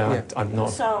 Yeah. I'm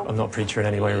not a preacher in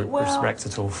any way respect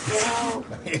at all. You know,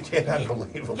 You did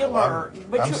unbelievable. you learn,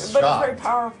 but it's very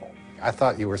powerful. I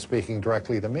thought you were speaking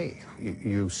directly to me.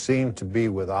 You seem to be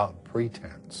without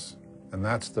pretense, and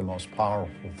that's the most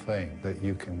powerful thing that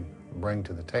you can bring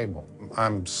to the table.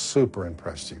 I'm super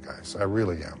impressed, you guys. I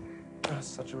really am. That's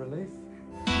such a relief.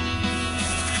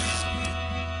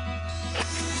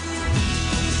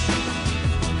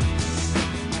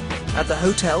 At the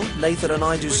hotel, Nathan and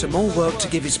I do some more work to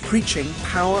give his preaching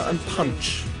power and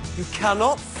punch. You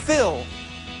cannot fill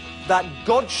that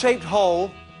God-shaped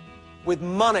hole with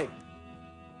money.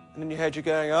 And in your head you're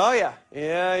going, oh yeah,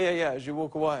 as you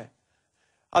walk away.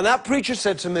 And that preacher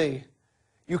said to me,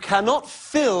 you cannot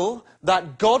fill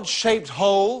that God-shaped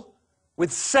hole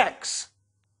with sex.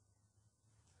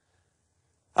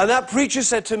 And that preacher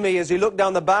said to me as he looked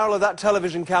down the barrel of that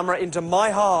television camera into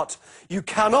my heart, you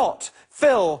cannot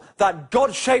fill that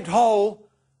God-shaped hole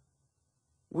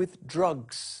with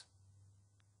drugs.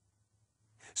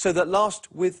 So that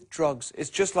last with drugs, it's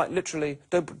just like literally,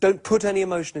 don't put any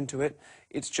emotion into it.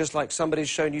 It's just like somebody's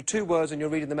shown you two words and you're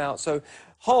reading them out. So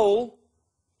hole,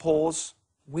 pause,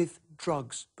 with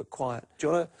drugs, but quiet. Do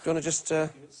you want to just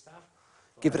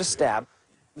give it a stab?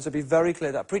 So be very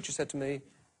clear. That preacher said to me,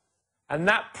 and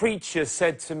that preacher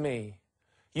said to me,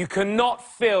 you cannot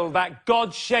fill that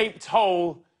God-shaped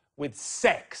hole with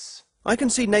sex. I can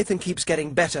see Nathan keeps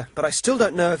getting better, but I still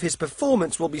don't know if his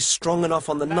performance will be strong enough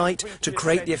on the night to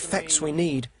create the effects we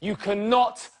need. You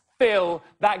cannot fill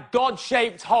that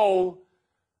God-shaped hole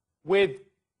with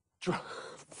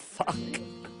fuck.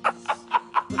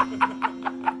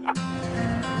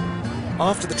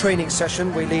 After the training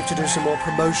session, we leave to do some more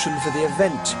promotion for the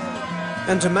event.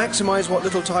 And to maximise what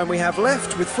little time we have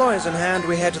left, with flyers in hand,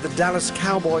 we head to the Dallas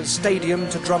Cowboys Stadium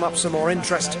to drum up some more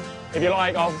interest. If you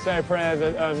like, I'll say a prayer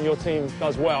that your team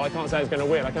does well. I can't say it's going to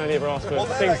win. I can only ever ask for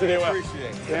things to do well.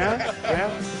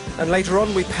 Yeah? And later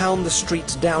on, we pound the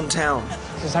streets downtown.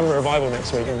 Just having a revival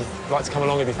next week, and if you'd like to come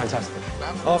along, it'd be fantastic.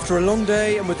 After a long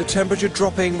day, and with the temperature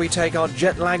dropping, we take our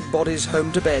jet-lagged bodies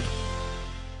home to bed.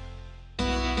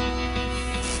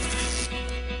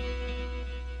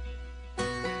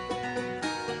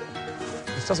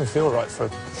 This doesn't feel right for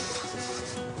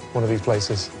one of these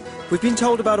places. We've been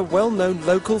told about a well-known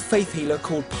local faith healer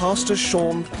called Pastor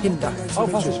Sean Pinder. Oh,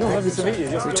 Pastor Sean, lovely to meet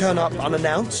you. We turn up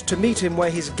unannounced to meet him where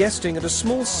he's guesting at a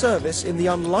small service in the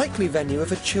unlikely venue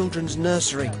of a children's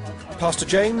nursery. Pastor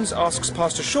James asks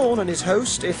Pastor Sean and his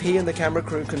host if he and the camera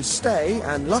crew can stay,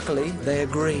 and luckily they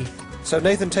agree. So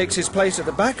Nathan takes his place at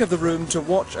the back of the room to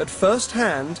watch at first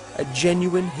hand a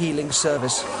genuine healing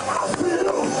service.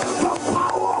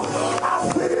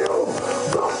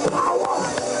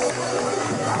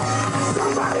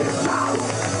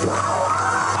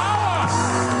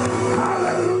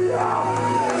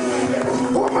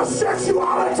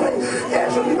 Homosexuality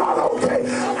is not okay.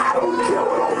 I don't care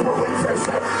what all believers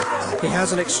say. He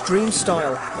has an extreme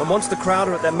style, and once the crowd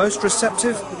are at their most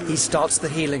receptive, he starts the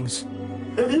healings.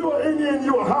 If you are Indian,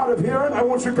 you are hard of hearing, I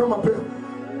want you to come up here.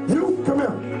 You, come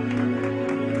here.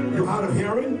 You hard of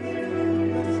hearing?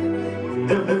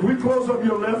 If we close up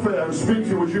your left ear and speak to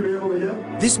you, would you be able to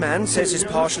hear? This man says he's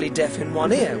partially deaf in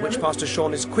one ear, which Pastor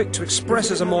Sean is quick to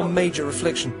express as a more major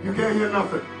affliction. You can't hear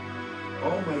nothing.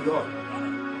 Oh my God.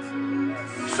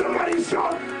 Somebody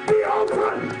shout, be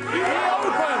open! Be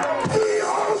open!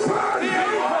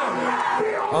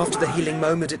 After the healing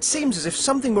moment, it seems as if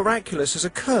something miraculous has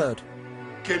occurred.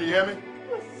 Can you hear me?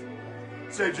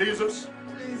 Say Jesus.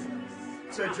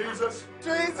 Say Jesus.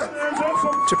 Jesus.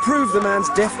 To prove the man's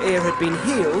deaf ear had been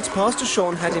healed, Pastor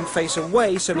Sean had him face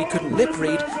away so he couldn't lip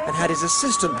read and had his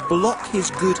assistant block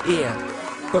his good ear.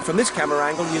 But from this camera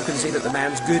angle, you can see that the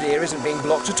man's good ear isn't being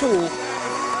blocked at all.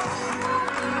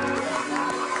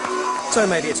 So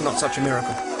maybe it's not such a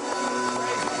miracle.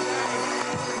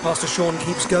 Pastor Sean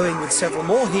keeps going with several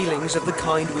more healings of the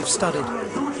kind we've studied.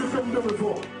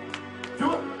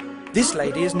 This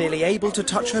lady is nearly able to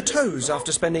touch her toes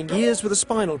after spending years with a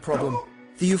spinal problem.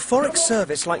 The euphoric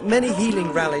service, like many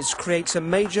healing rallies, creates a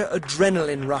major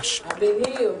adrenaline rush. I've been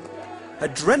healed.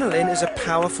 Adrenaline is a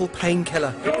powerful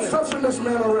painkiller.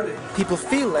 People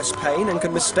feel less pain and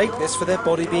can mistake this for their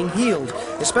body being healed,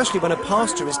 especially when a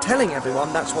pastor is telling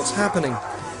everyone that's what's happening.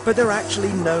 But they're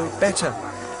actually no better,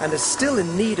 and are still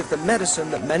in need of the medicine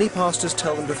that many pastors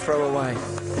tell them to throw away.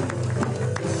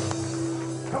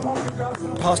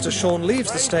 Pastor Sean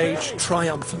leaves the stage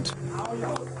triumphant.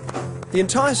 The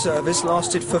entire service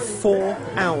lasted for 4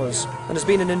 hours and has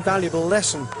been an invaluable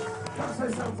lesson.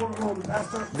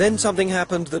 Then something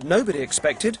happened that nobody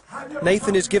expected.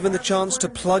 Nathan is given the chance to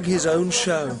plug his own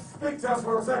show.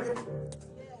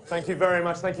 Thank you very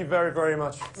much. Thank you very, very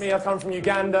much. Me, I come from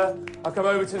Uganda. I come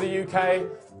over to the UK.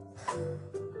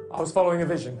 I was following a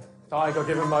vision that I got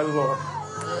given by the Lord.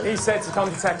 He said to come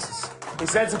to Texas. He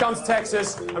said to come to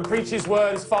Texas and preach his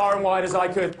word as far and wide as I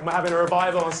could. We're having a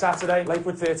revival on Saturday,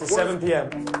 Lakewood Theatre, 7 p.m.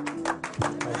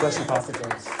 God bless you, Pastor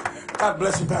James. God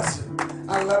bless you, Pastor.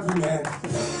 I love you, man.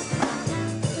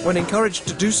 When encouraged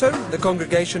to do so, the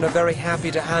congregation are very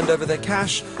happy to hand over their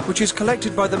cash, which is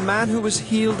collected by the man who was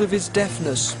healed of his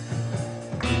deafness.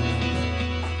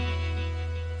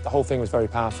 The whole thing was very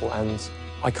powerful, and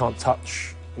I can't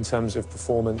touch, in terms of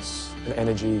performance and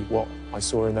energy, what I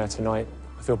saw in there tonight.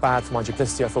 I feel bad for my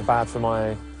duplicity, I feel bad for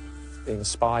my being a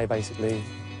spy, basically.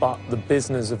 But the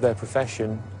business of their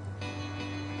profession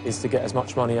is to get as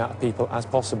much money out of people as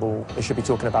possible. They should be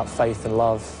talking about faith and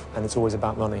love, and it's always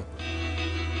about money.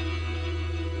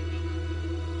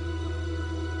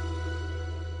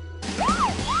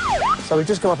 So we've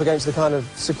just come up against the kind of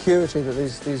security that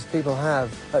these people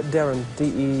have at Derren,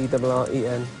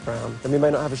 D-E-R-R-E-N, Brown. And we may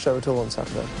not have a show at all on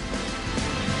Saturday.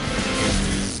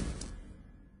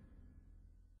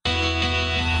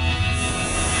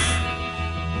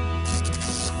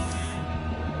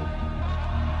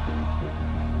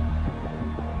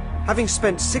 Having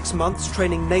spent 6 months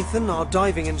training Nathan, our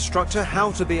diving instructor,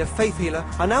 how to be a faith healer,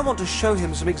 I now want to show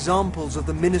him some examples of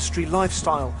the ministry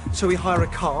lifestyle. So we hire a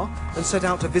car and set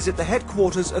out to visit the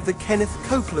headquarters of the Kenneth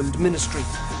Copeland ministry.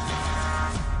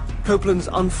 Copeland's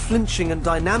unflinching and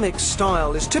dynamic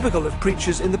style is typical of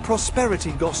preachers in the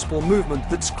prosperity gospel movement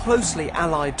that's closely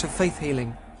allied to faith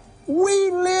healing.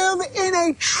 We live in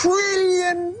a $1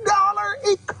 trillion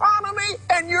economy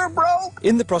and you're broke.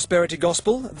 In the prosperity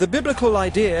gospel, the biblical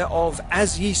idea of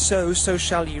as ye sow, so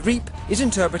shall ye reap is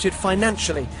interpreted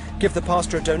financially. Give the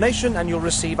pastor a donation and you'll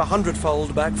receive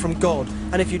 100-fold back from God.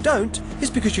 And if you don't, it's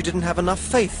because you didn't have enough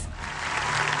faith.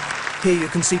 Here you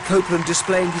can see Copeland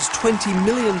displaying his $20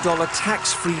 million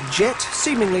tax-free jet,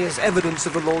 seemingly as evidence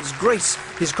of the Lord's grace,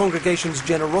 his congregation's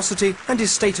generosity, and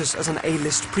his status as an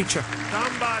A-list preacher.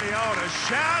 Somebody ought to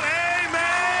shout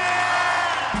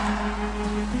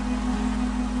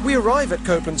amen! We arrive at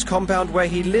Copeland's compound where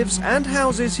he lives and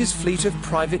houses his fleet of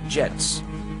private jets.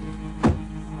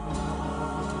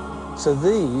 So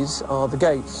these are the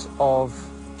gates of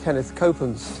Kenneth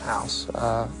Copeland's house.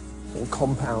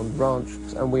 Compound ranch,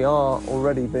 and we are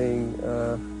already being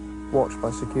watched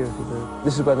by security.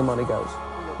 This is where the money goes.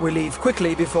 We leave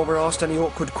quickly before we're asked any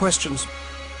awkward questions.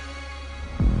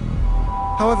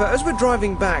 However, as we're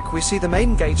driving back, we see the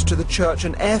main gates to the church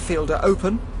and airfield are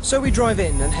open, so we drive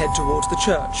in and head towards the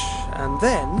church. And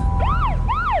then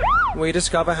we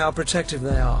discover how protective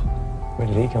they are. Where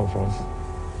did he come from?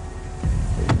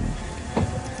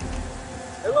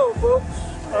 Hello, folks.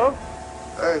 Oh.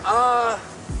 Hey.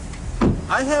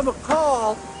 I have a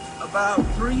call about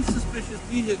 3 suspicious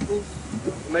vehicles.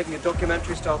 We're making a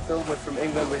documentary-style film. We're from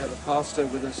England. We have a pastor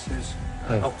with us who's...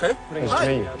 Okay.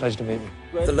 Pleasure to meet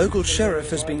you. The local sheriff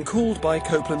has been called by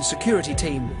Copeland's security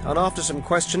team, and after some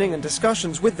questioning and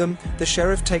discussions with them, the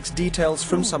sheriff takes details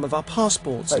from some of our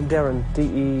passports. Derren,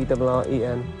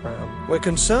 D-E-R-R-E-N, Brown. We're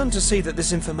concerned to see that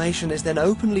this information is then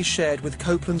openly shared with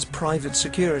Copeland's private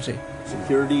security.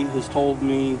 Security has told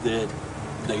me that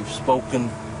they've spoken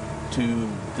to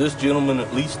this gentleman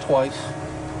at least twice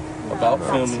about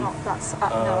filming. No,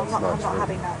 I'm not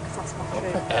having that because that's not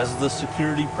true. As the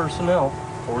security personnel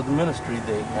for the ministry,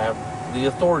 they have the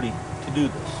authority to do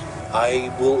this.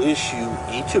 I will issue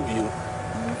each of you,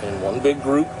 in one big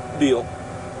group deal,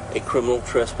 a criminal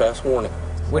trespass warning.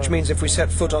 Which means if we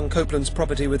set foot on Copeland's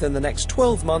property within the next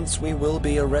 12 months, we will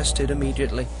be arrested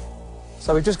immediately.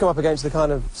 So we've just come up against the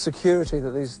kind of security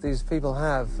that these people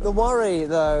have. The worry,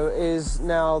 though, is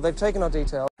now they've taken our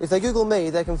details. If they Google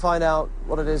me, they can find out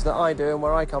what it is that I do and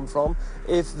where I come from.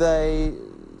 If they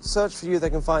search for you, they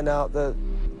can find out that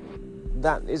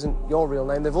that isn't your real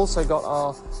name. They've also got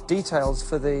our details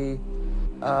for the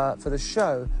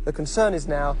show. The concern is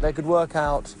now they could work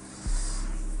out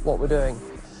what we're doing.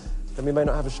 Then we may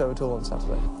not have a show at all on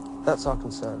Saturday. That's our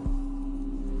concern.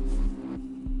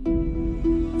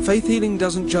 Faith healing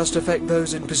doesn't just affect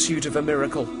those in pursuit of a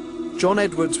miracle. John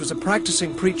Edwards was a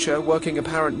practicing preacher working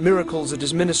apparent miracles at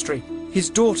his ministry. His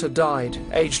daughter died,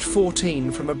 aged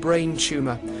 14, from a brain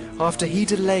tumour, after he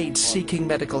delayed seeking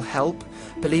medical help,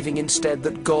 believing instead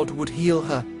that God would heal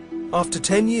her. After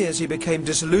 10 years, he became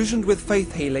disillusioned with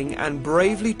faith healing and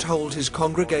bravely told his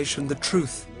congregation the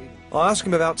truth. I asked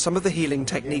him about some of the healing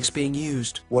techniques being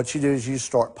used. What you do is you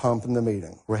start pumping the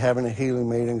meeting. We're having a healing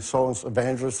meeting. So-and-so,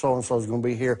 evangelist so-and-so is going to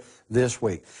be here this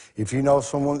week. If you know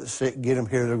someone that's sick, get them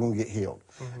here. They're going to get healed.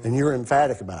 And you're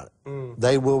emphatic about it.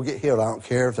 They will get healed. I don't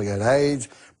care if they got AIDS,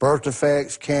 birth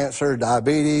defects, cancer,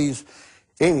 diabetes,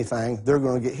 anything, they're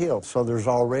going to get healed. So there's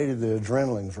already the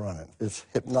adrenaline's running. It's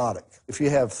hypnotic. If you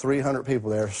have 300 people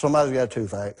there, somebody's got a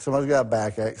toothache, somebody's got a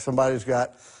backache, somebody's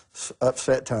got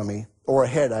upset tummy or a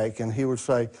headache, and he would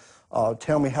say,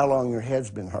 tell me how long your head's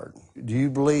been hurting. Do you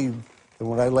believe that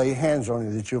when they lay hands on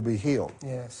you that you'll be healed?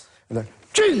 Yes. And they're,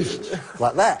 Jesus!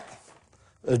 Like that.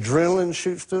 Adrenaline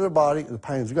shoots through their body, the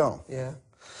pain's gone. Yeah.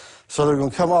 So they're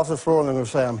going to come off the floor and they're going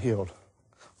to say, I'm healed.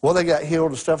 Well, they got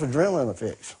healed of stuff adrenaline will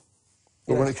fix.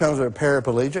 But when it comes to a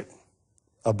paraplegic,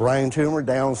 a brain tumor,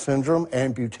 Down syndrome,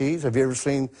 amputees, have you ever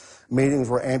seen meetings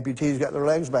where amputees got their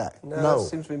legs back? No. That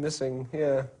seems to be missing,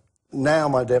 yeah. Now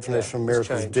my definition of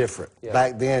miracle is different. Yeah.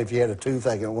 Back then, if you had a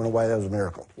toothache and it went away, that was a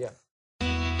miracle. Yeah.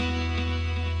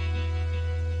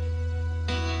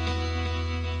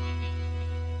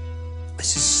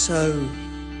 This is so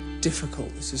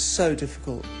difficult. This is so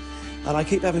difficult. And I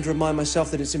keep having to remind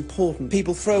myself that it's important.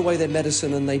 People throw away their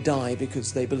medicine and they die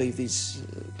because they believe these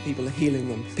people are healing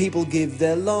them. People give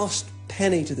their last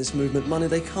penny to this movement, money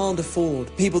they can't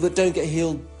afford. People that don't get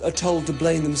healed are told to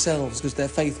blame themselves because their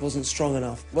faith wasn't strong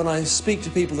enough. When I speak to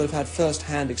people that have had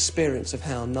first-hand experience of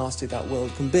how nasty that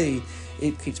world can be,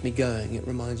 it keeps me going. It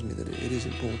reminds me that it is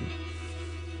important.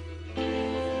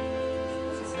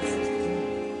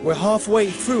 We're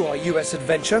halfway through our US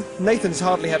adventure. Nathan's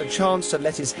hardly had a chance to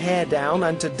let his hair down,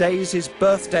 and today's his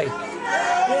birthday.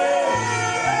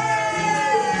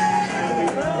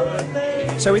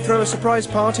 So we throw a surprise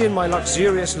party in my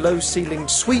luxurious low-ceilinged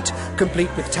suite,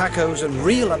 complete with tacos and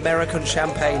real American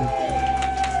champagne.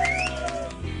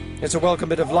 It's a welcome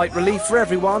bit of light relief for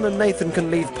everyone, and Nathan can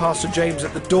leave Pastor James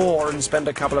at the door and spend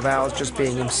a couple of hours just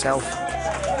being himself.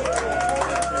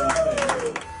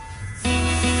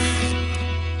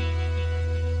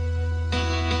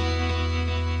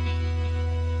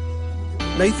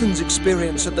 Nathan's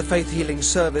experience at the faith healing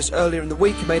service earlier in the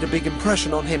week made a big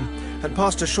impression on him, and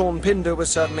Pastor Sean Pinder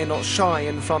was certainly not shy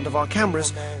in front of our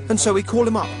cameras, and so we called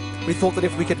him up. We thought that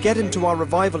if we could get him to our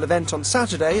revival event on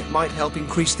Saturday, it might help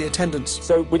increase the attendance.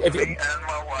 So, me and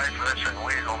my wife, listen,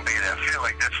 we're going to be there. I feel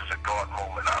like this is a God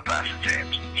moment now, Pastor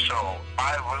James. So,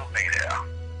 I will be there.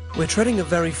 We're treading a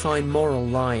very fine moral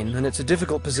line, and it's a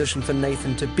difficult position for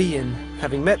Nathan to be in.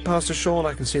 Having met Pastor Sean,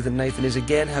 I can see that Nathan is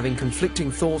again having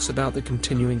conflicting thoughts about the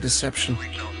continuing deception.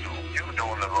 You're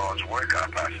doing the Lord's work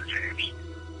out, Pastor James.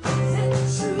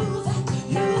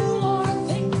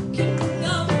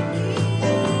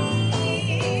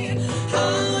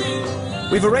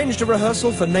 We've arranged a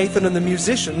rehearsal for Nathan and the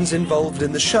musicians involved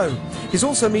in the show. He's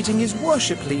also meeting his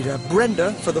worship leader,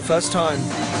 Brenda, for the first time.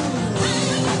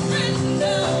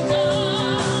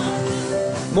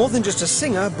 More than just a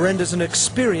singer, Brenda's an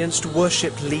experienced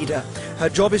worship leader. Her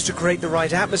job is to create the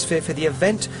right atmosphere for the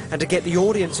event and to get the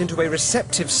audience into a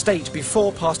receptive state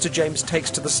before Pastor James takes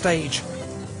to the stage.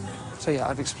 So yeah,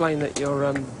 I've explained that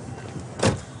you're going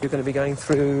to be going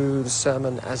through the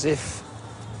sermon as if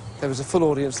there was a full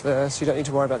audience there, so you don't need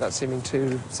to worry about that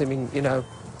seeming, you know,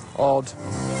 odd.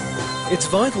 It's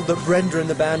vital that Brenda and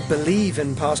the band believe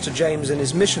in Pastor James and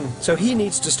his mission, so he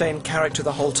needs to stay in character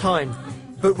the whole time.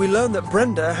 But we learn that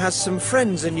Brenda has some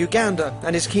friends in Uganda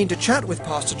and is keen to chat with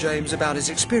Pastor James about his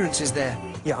experiences there.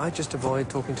 Yeah, I just avoid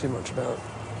talking too much about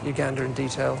Uganda in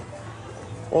detail.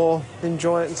 Or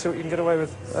enjoy it and see what you can get away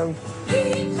with.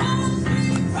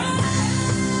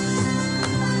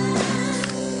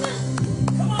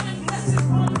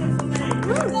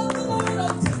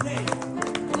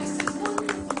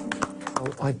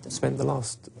 I spent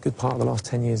the good part of the last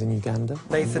 10 years in Uganda.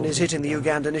 Nathan is hitting the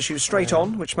Ugandan issue straight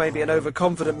on, which may be an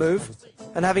overconfident move.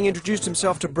 And having introduced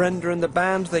himself to Brenda and the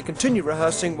band, they continue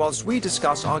rehearsing whilst we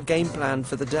discuss our game plan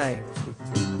for the day.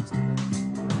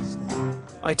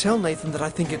 I tell Nathan that I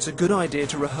think it's a good idea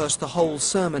to rehearse the whole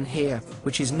sermon here,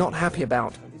 which he's not happy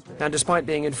about. And despite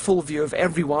being in full view of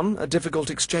everyone, a difficult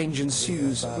exchange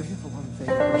ensues. We're here for one thing,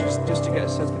 just to get a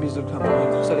sense of musical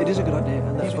company. So it is a good idea.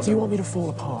 And that's if you want me to fall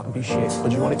apart and be shit, or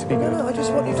do you want it to be good? No, I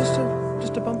just want you just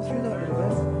to bump through that a little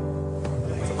bit.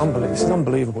 Unbelievable. This is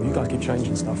unbelievable. You guys keep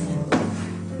changing stuff.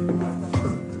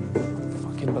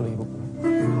 Fucking unbelievable.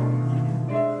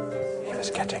 He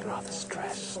was getting rather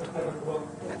stressed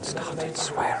and started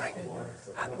swearing,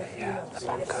 and the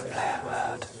bongo player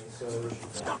heard.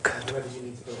 It's not good.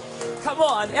 Come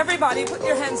on, everybody, put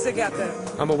your hands together.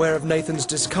 I'm aware of Nathan's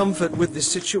discomfort with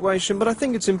this situation, but I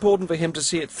think it's important for him to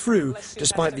see it through,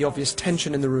 despite the obvious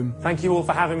tension in the room. Thank you all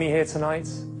for having me here tonight.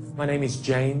 My name is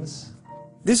James.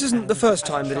 This isn't the first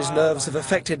time that his nerves have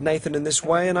affected Nathan in this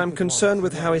way, and I'm concerned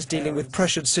with how he's dealing with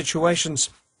pressured situations.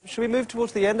 Should we move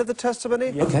towards the end of the testimony?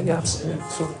 Yeah, okay, yeah, absolutely.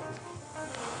 So,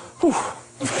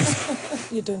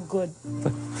 You're doing good.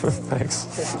 Thanks.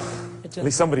 At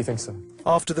least somebody thinks so.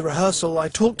 After the rehearsal, I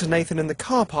talked to Nathan in the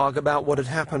car park about what had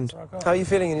happened. How are you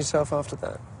feeling in yourself after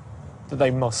that?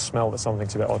 They must smell that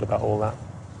something's a bit odd about all that.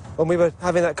 When we were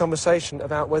having that conversation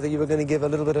about whether you were going to give a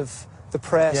little bit of the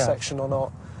prayer section or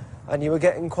not, and you were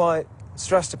getting quite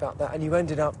stressed about that, and you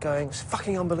ended up going, it's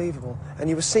fucking unbelievable. And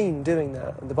you were seen doing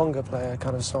that, and the bongo player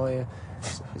kind of saw you.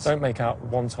 Don't make out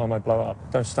one time I blow up.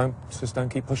 Just don't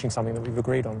keep pushing something that we've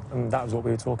agreed on, and that was what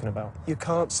we were talking about. You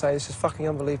can't say this is fucking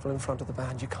unbelievable in front of the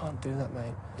band. You can't do that,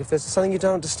 mate. If there's something you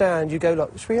don't understand, you go,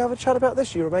 look, should we have a chat about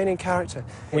this? You remain in character.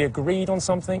 We agreed on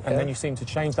something, and then you seem to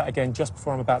change that again just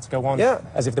before I'm about to go on,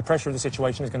 as if the pressure of the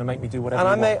situation is going to make me do whatever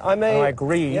and you want. And I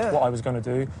agreed what I was going to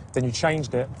do, then you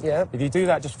changed it. If you do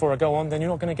that just before I go on, then you're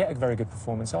not going to get a very good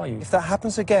performance, are you? If that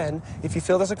happens again, if you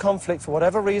feel there's a conflict for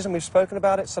whatever reason, we've spoken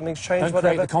about it, something's changed, don't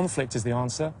create the conflict is the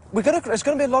answer. There's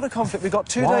going to be a lot of conflict. We've got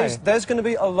 2 days. There's going to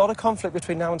be a lot of conflict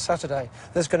between now and Saturday.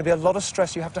 There's going to be a lot of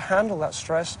stress. You have to handle that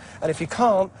stress. And if you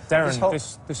can't...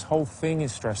 Derren, this whole thing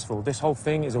is stressful. This whole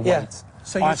thing is a weight.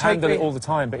 So I handle it all the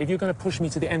time. But if you're going to push me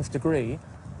to the nth degree,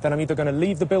 then I'm either going to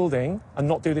leave the building and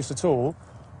not do this at all,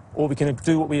 or we can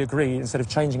do what we agreed instead of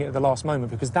changing it at the last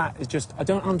moment, because that is just... I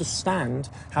don't understand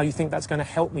how you think that's going to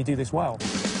help me do this well.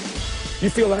 You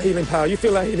feel that healing power. You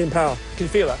feel that healing power. Can you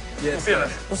feel that? Yes. Feel it.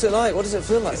 What's it like? What does it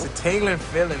feel like? It's a tingling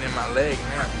feeling in my leg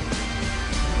now.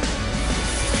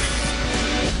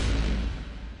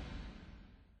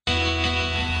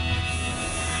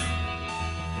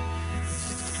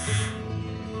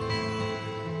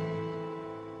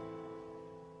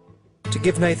 To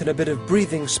give Nathan a bit of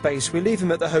breathing space, we leave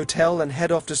him at the hotel and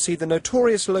head off to see the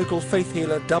notorious local faith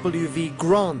healer W.V.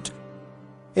 Grant.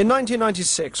 In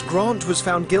 1996, Grant was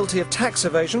found guilty of tax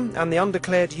evasion and the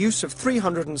undeclared use of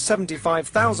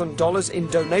 $375,000 in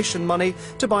donation money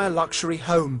to buy a luxury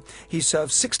home. He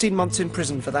served 16 months in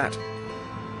prison for that.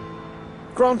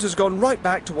 Grant has gone right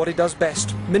back to what he does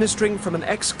best, ministering from an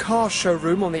ex-car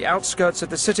showroom on the outskirts of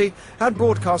the city and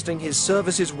broadcasting his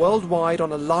services worldwide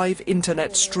on a live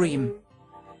internet stream.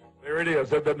 There it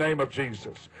is, in the name of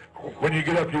Jesus. When you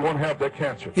get up, you won't have that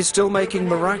cancer. He's still making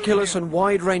miraculous and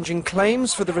wide-ranging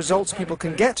claims for the results people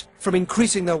can get, from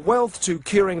increasing their wealth to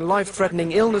curing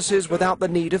life-threatening illnesses without the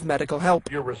need of medical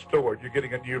help. You're restored. You're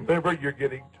getting a new liver. You're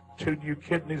getting 2 new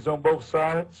kidneys on both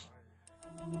sides.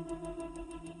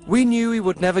 We knew he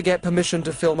would never get permission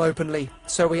to film openly,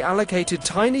 so we allocated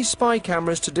tiny spy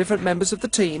cameras to different members of the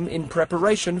team in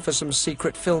preparation for some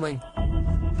secret filming.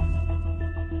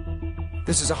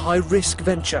 This is a high-risk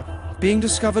venture. Being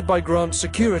discovered by Grant's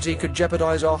security could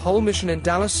jeopardize our whole mission in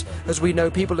Dallas, as we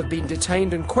know people have been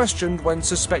detained and questioned when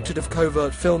suspected of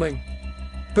covert filming.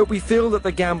 But we feel that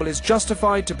the gamble is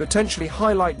justified to potentially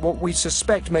highlight what we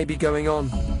suspect may be going on.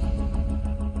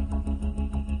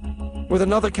 With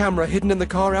another camera hidden in the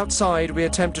car outside, we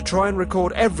attempt to try and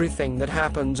record everything that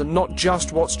happens and not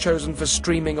just what's chosen for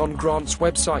streaming on Grant's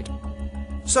website.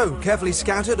 So, carefully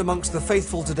scattered amongst the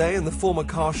faithful today in the former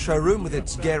car showroom with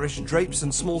its garish drapes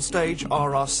and small stage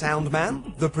are our sound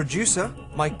man, the producer,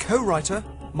 my co-writer,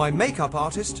 my makeup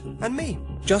artist, and me.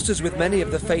 Just as with many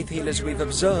of the faith healers we've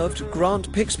observed,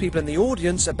 Grant picks people in the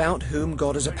audience about whom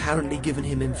God has apparently given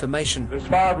him information. There's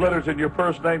 5 letters in your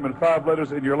first name and 5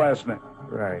 letters in your last name.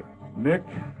 Right. Nick?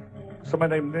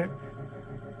 Somebody named Nick?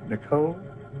 Nicole?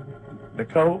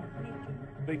 Nicole?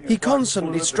 He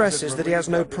constantly stresses that he has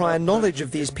no prior knowledge of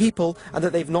these people and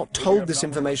that they've not told this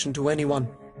information to anyone.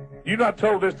 You not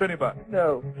told this to anybody?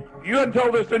 No. You hadn't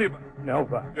told this to anybody? No,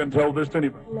 I haven't told this to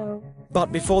anybody. No.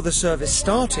 But before the service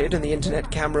started and the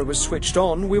internet camera was switched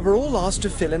on, we were all asked to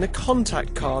fill in a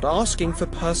contact card asking for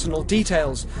personal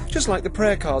details, just like the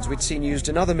prayer cards we'd seen used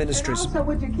in other ministries. And also,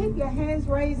 would you keep your hands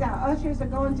raised? Our ushers are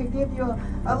going to give you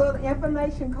a little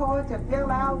information card to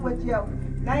fill out with your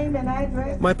name and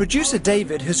address. My producer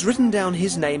David has written down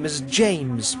his name as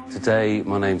James. Today,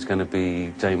 my name's going to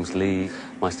be James Lee.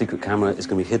 My secret camera is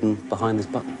going to be hidden behind this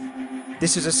button.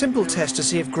 This is a simple test to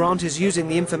see if Grant is using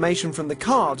the information from the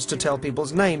cards to tell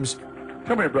people's names.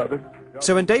 Come here, brother.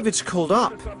 So when David's called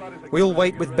up, we all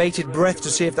wait with bated breath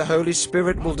to see if the Holy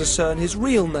Spirit will discern his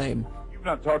real name. You've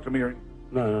not talked to me or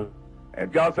No.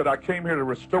 And God said, I came here to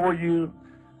restore you.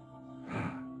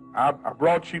 I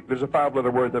brought you, there's a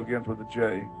 5-letter word that begins with a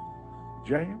J.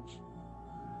 James?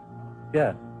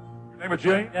 Yeah. Your name is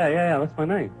James? Yeah, that's my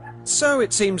name. So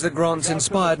it seems that Grant's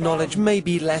inspired knowledge may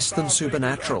be less than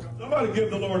supernatural. Somebody give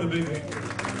the Lord a big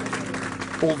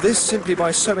hand. All this simply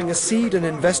by sowing a seed and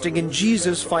investing in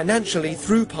Jesus financially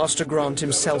through Pastor Grant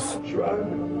himself. If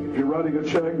you're writing a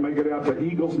check, make it out to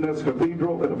Eagles Nest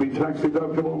Cathedral. It'll be tax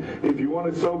deductible. If you want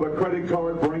it sold by credit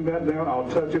card, bring that down. I'll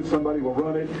touch it. Somebody will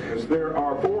run it. There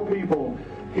are 4 people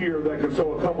here that can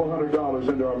sow a couple $100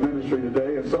 into our ministry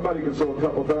today, and somebody can sow a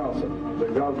couple thousand.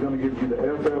 Then God's going to give you the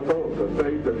FFO, the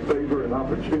faith and favor and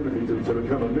opportunity to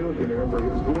become a millionaire for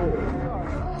His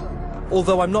glory.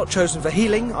 Although I'm not chosen for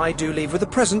healing, I do leave with a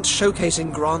present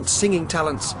showcasing Grant's singing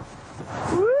talents.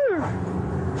 Woo!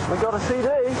 We got a CD.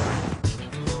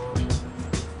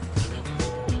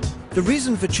 The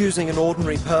reason for choosing an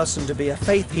ordinary person to be a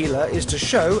faith healer is to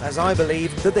show, as I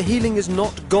believe, that the healing is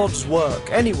not God's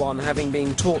work. Anyone, having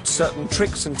been taught certain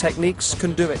tricks and techniques,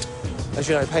 can do it. As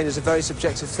you know, pain is a very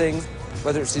subjective thing,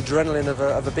 whether it's the adrenaline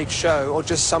of a big show or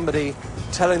just somebody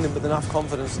telling them with enough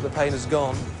confidence that the pain is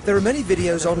gone. There are many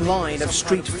videos online of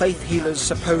street faith healers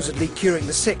supposedly curing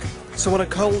the sick. So on a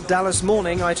cold Dallas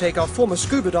morning, I take our former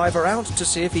scuba diver out to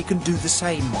see if he can do the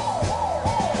same.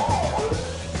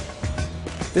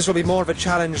 This will be more of a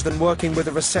challenge than working with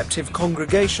a receptive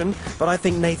congregation, but I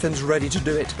think Nathan's ready to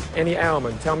do it. Any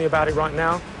ailment? Tell me about it right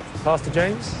now. Pastor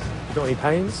James, you got any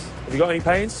pains? Have you got any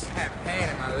pains? I had pain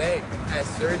in my leg. I had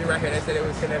surgery right here. They said it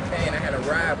was in that pain. I had a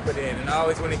rod put in, and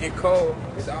always when it get cold,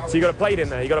 it's always... So you got a plate in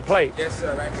there? You got a plate? Yes,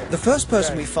 sir, right here. The first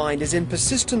person we find is in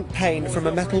persistent pain from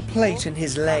a metal plate in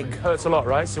his leg. Hurts a lot,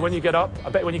 right? So when you get up, I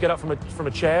bet when you get up from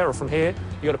a chair or from here,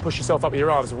 you got to push yourself up with your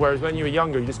arms. Whereas when you were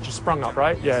younger, you just sprung up,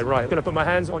 right? Yeah, right. I'm going to put my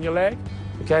hands on your leg,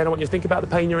 okay? And I want you to think about the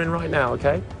pain you're in right now,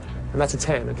 okay? And that's a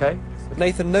 10, okay?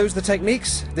 Nathan knows the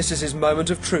techniques. This is his moment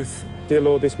of truth. Dear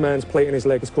Lord, this man's plate in his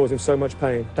leg is causing so much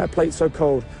pain. That plate's so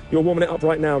cold. You're warming it up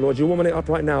right now, Lord. You're warming it up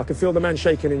right now. I can feel the man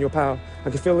shaking in your power. I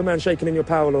can feel the man shaking in your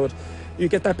power, Lord. You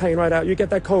get that pain right out. You get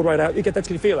that cold right out. You get that.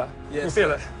 Can you feel that? Yes. Can you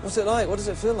feel it? What's it like? What does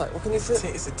it feel like? What can you feel?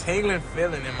 It's a tingling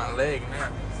feeling in my leg now.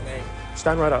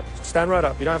 Stand right up. Stand right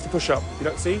up. You don't have to push up. You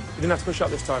don't see? You didn't have to push up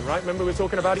this time, right? Remember we were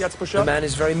talking about it? You had to push up? The man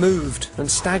is very moved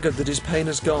and staggered that his pain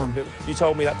has gone. You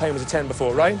told me that pain was a 10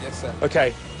 before, right? Yes, sir.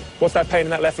 Okay. What's that pain in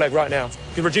that left leg right now?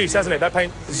 It's reduced, hasn't it? That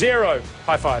pain? 0.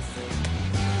 High five.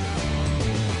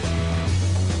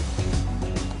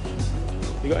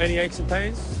 You got any aches and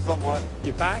pains? From what?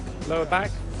 Your back? Lower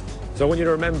back? So I want you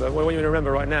to remember, what I want you to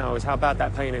remember right now is how bad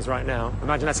that pain is right now.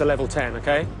 Imagine that's a level 10,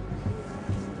 okay?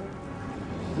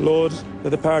 Lord, let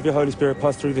the power of your Holy Spirit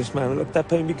pass through this man. Let that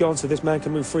pain be gone so this man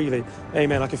can move freely.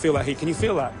 Amen. I can feel that heat. Can you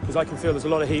feel that? Because I can feel there's a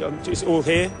lot of heat. It's all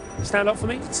here. Stand up for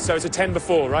me. So it's a 10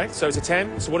 before, right? So it's a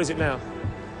 10. So what is it now?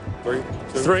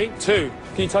 3, 2.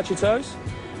 Can you touch your toes?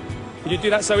 Did you do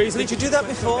that so easily? Did you do that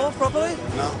before, properly?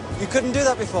 No. You couldn't do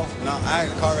that before? No, I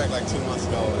had a car wreck like 2 months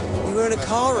ago. You were in a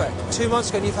car wreck 2 months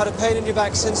ago and you've had a pain in your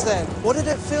back since then. What did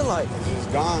it feel like? It's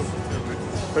gone.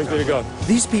 Praise be to God.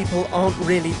 These people aren't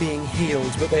really being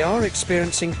healed, but they are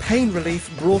experiencing pain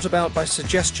relief brought about by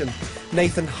suggestion.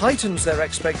 Nathan heightens their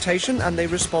expectation and they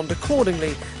respond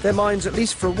accordingly, their minds, at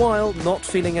least for a while, not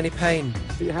feeling any pain.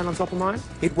 Put your hand on top of mine.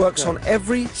 It works on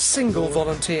every single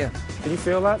volunteer. Can you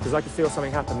feel that? Because I can feel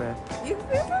something happen there. You can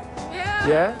feel it? Yeah.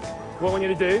 Yeah? What I want you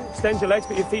to do, extend your legs,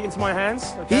 put your feet into my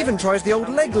hands. Okay? He even tries the old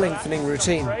leg lengthening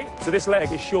routine. So this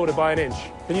leg is shorter by an inch.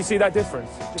 Can you see that difference?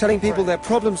 Telling people their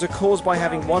problems are caused by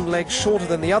having one leg shorter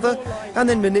than the other, and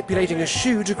then manipulating a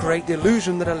shoe to create the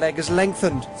illusion that a leg is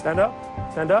lengthened. Stand up,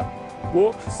 stand up,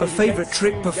 walk. A favourite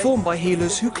trick performed by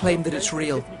healers who claim that it's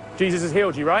real. Jesus has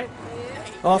healed you, right?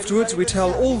 Afterwards, we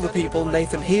tell all the people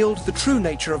Nathan healed the true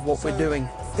nature of what we're doing.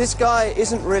 This guy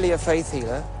isn't really a faith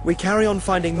healer. We carry on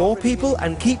finding more people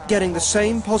and keep getting the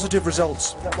same positive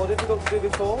results. Is that more difficult to do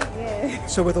before? Yeah.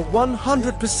 So with a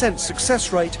 100%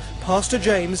 success rate, Pastor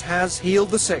James has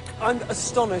healed the sick. I'm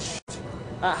astonished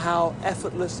at how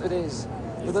effortless it is.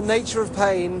 But the nature of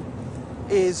pain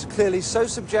is clearly so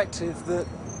subjective that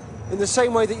in the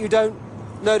same way that you don't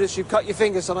notice you cut your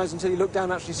finger sometimes until you look down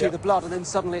and actually see the blood, and then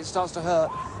suddenly it starts to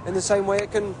hurt, in the same way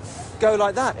it can go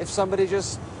like that if somebody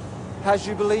just has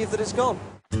you believe that it's gone.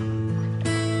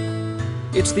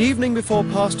 It's the evening before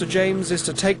Pastor James is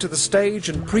to take to the stage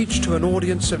and preach to an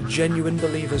audience of genuine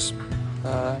believers.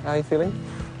 How are you feeling?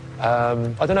 I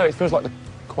don't know, it feels like the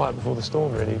quiet before the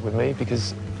storm, really, with me,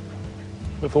 because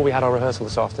before we had our rehearsal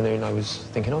this afternoon, I was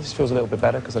thinking, oh, this feels a little bit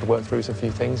better, because I'd worked through a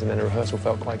few things, and then the rehearsal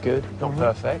felt quite good. Not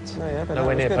perfect,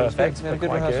 nowhere near perfect, but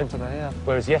quite good. Today, yeah.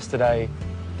 Whereas yesterday,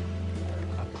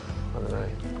 I don't know.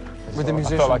 With the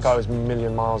musicians. I felt like I was a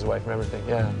million miles away from everything,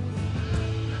 yeah.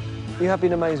 You have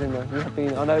been amazing, though. You have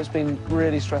been. I know it's been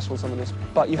really stressful, some of this,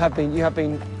 but you have been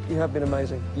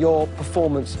amazing. Your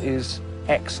performance is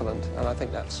excellent, and I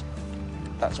think that's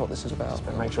what this is about.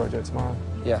 Just make sure I do it tomorrow.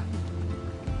 Yeah.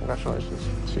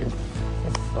 Congratulations. Cheers.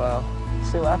 Wow.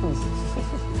 See what happens.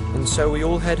 And so we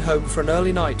all head home for an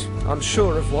early night,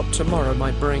 unsure of what tomorrow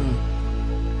might bring.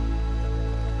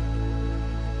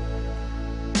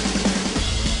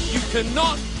 You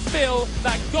cannot fill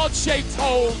that God-shaped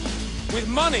hole with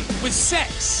money, with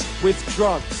sex, with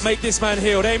drugs. Make this man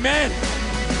healed. Amen.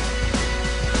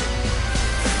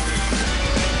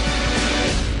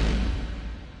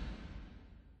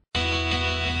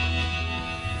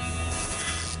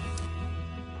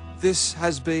 This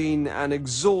has been an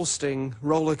exhausting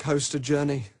roller coaster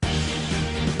journey.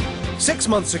 6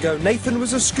 months ago, Nathan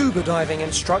was a scuba diving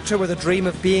instructor with a dream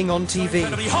of being on TV.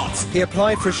 He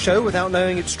applied for a show without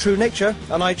knowing its true nature,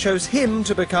 and I chose him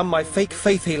to become my fake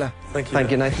faith healer.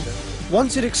 Thank you, Nathan.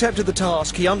 Once he'd accepted the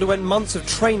task, he underwent months of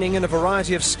training and a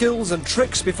variety of skills and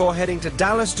tricks before heading to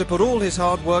Dallas to put all his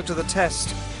hard work to the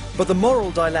test. But the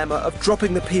moral dilemma of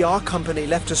dropping the PR company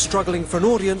left us struggling for an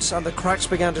audience, and the cracks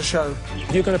began to show.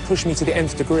 You're going to push me to the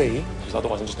nth degree, because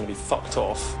otherwise I'm just going to be fucked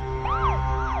off.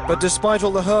 But despite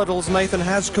all the hurdles, Nathan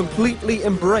has completely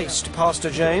embraced Pastor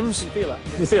James. You feel it?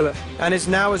 You feel it? And is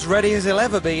now as ready as he'll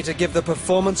ever be to give the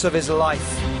performance of his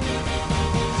life.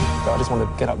 I just want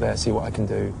to get up there, see what I can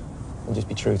do, and just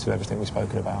be true to everything we've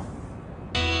spoken about.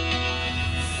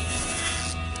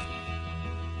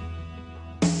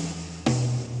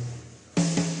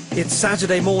 It's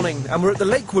Saturday morning, and we're at the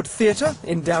Lakewood Theatre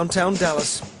in downtown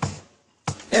Dallas.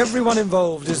 Everyone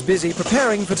involved is busy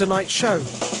preparing for tonight's show.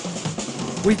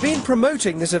 We've been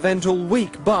promoting this event all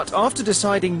week, but after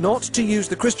deciding not to use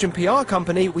the Christian PR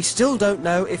company, we still don't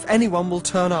know if anyone will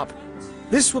turn up.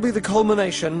 This will be the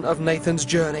culmination of Nathan's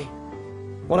journey.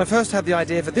 When I first had the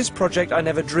idea for this project, I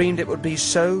never dreamed it would be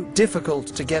so difficult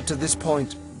to get to this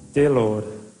point. Dear Lord,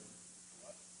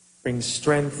 bring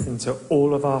strength into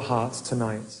all of our hearts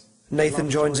tonight. Nathan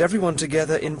joins everyone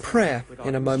together in prayer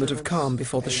in a moment of calm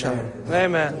before the show.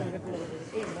 Amen.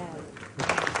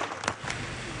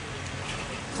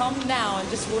 Come now and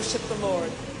just worship the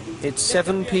Lord. It's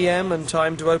 7 p.m. and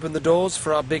time to open the doors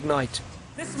for our big night.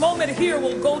 This moment here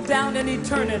will go down in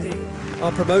eternity.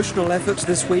 Our promotional efforts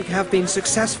this week have been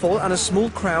successful, and a small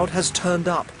crowd has turned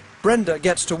up. Brenda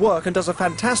gets to work and does a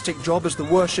fantastic job as the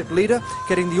worship leader,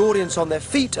 getting the audience on their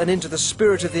feet and into the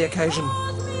spirit of the occasion.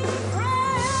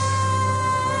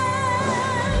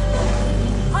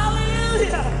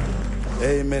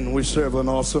 Amen. We serve an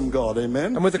awesome God.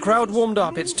 Amen. And with the crowd warmed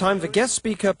up, it's time for guest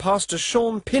speaker Pastor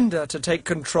Sean Pinder to take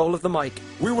control of the mic.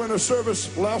 We were in a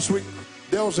service last week.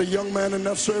 There was a young man in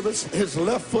that service. His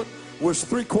left foot was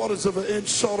 3/4 of an inch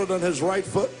shorter than his right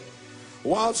foot.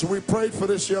 Whilst we prayed for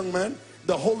this young man,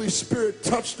 the Holy Spirit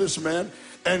touched this man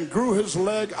and grew his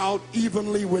leg out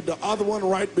evenly with the other one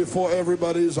right before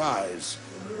everybody's eyes.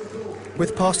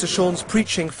 With Pastor Sean's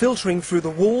preaching filtering through the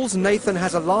walls, Nathan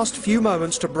has a last few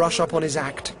moments to brush up on his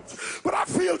act. But I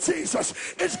feel Jesus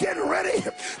is getting ready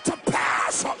to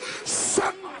pass. I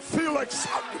feel like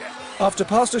something. After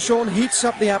Pastor Sean heats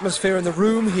up the atmosphere in the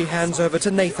room, he hands over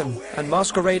to Nathan, and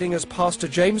masquerading as Pastor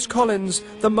James Collins,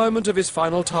 the moment of his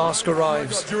final task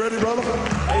arrives. You ready, brother?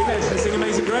 Amen. Sing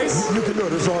Amazing Grace. You can do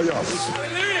it. It's all yours.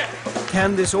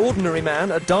 Can this ordinary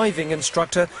man, a diving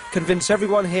instructor, convince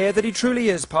everyone here that he truly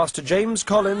is Pastor James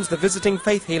Collins, the visiting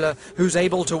faith healer who's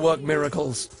able to work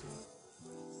miracles?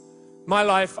 My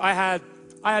life, I had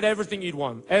everything you'd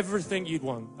want as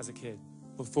a kid.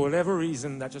 But for whatever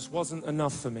reason, that just wasn't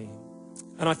enough for me.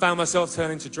 And I found myself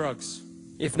turning to drugs.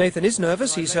 If Nathan is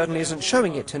nervous, he certainly isn't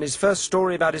showing it, and his first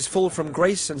story about his fall from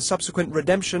grace and subsequent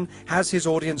redemption has his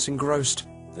audience engrossed.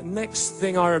 The next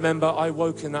thing I remember, I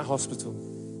woke in that hospital.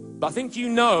 But I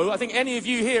think any of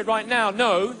you here right now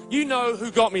know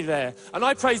who got me there. And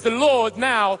I praise the Lord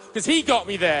now because he got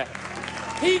me there.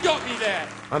 He got me there.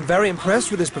 I'm very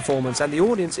impressed with his performance, and the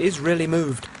audience is really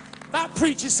moved. That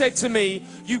preacher said to me,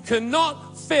 you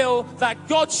cannot fill that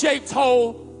God-shaped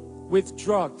hole with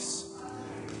drugs.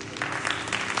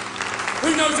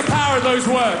 Who knows the power of those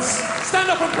words? Stand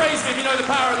up and praise me if you know the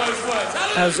power of those words.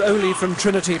 Hallelujah. As Oli from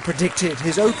Trinity predicted,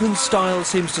 his open style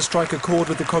seems to strike a chord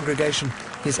with the congregation.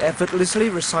 He's effortlessly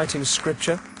reciting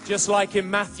scripture. Just like in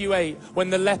Matthew 8,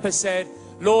 when the leper said,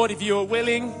 Lord, if you are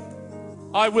willing,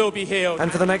 I will be healed.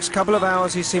 And for the next couple of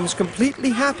hours, he seems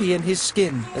completely happy in his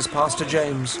skin as Pastor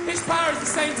James. His power is the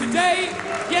same today,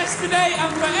 yesterday,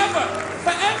 and forever.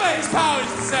 Forever his power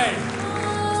is the same.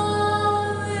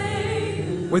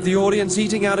 With the audience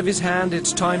eating out of his hand,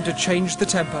 it's time to change the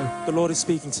tempo. The Lord is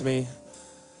speaking to me.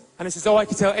 And it's as though I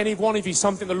could tell any one of you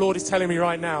something the Lord is telling me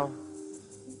right now.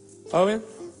 Owen?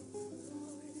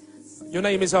 Your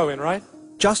name is Owen, right?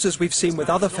 Just as we've seen with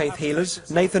other faith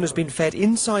healers, Nathan has been fed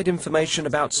inside information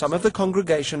about some of the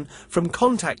congregation from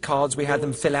contact cards we had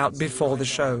them fill out before the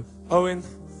show. Owen,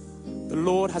 the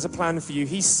Lord has a plan for you.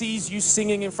 He sees you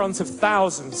singing in front of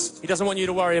thousands. He doesn't want you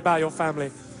to worry about your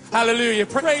family. Hallelujah.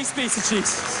 Praise be to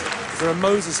Jesus. There are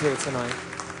Moses here tonight.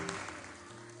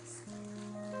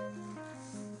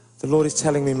 The Lord is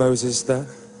telling me, Moses, that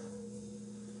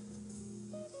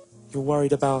you're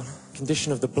worried about the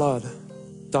condition of the blood,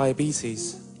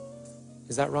 diabetes.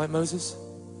 Is that right, Moses?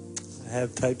 I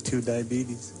have type 2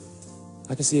 diabetes.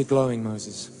 I can see you glowing,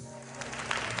 Moses.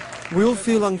 We all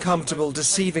feel uncomfortable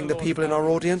deceiving the people in our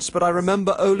audience, but I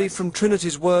remember Oli from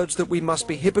Trinity's words that we must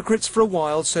be hypocrites for a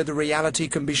while so the reality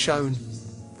can be shown.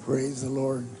 Praise the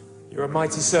Lord. You're a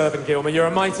mighty servant, Gilmer. You're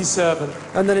a mighty servant.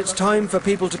 And then it's time for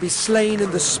people to be slain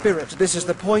in the Spirit. This is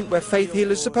the point where faith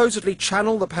healers supposedly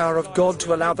channel the power of God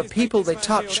to allow the people they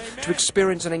touch to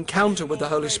experience an encounter with the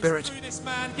Holy Spirit.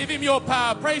 Give him your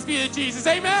power. Praise be to Jesus.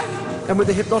 Amen. And with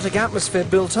the hypnotic atmosphere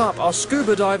built up, our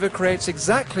scuba diver creates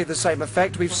exactly the same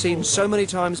effect we've seen so many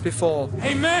times before.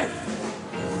 Amen.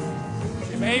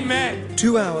 Amen.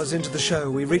 2 hours into the show,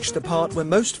 we reach the part where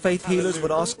most faith healers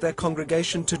would ask their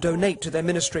congregation to donate to their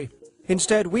ministry.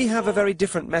 Instead, we have a very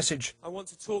different message,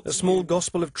 a small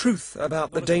gospel of truth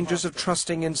about the dangers of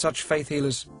trusting in such faith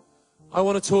healers. I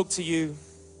want to talk to you,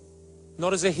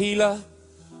 not as a healer,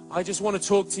 I just want to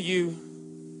talk to you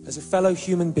as a fellow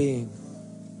human being.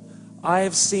 I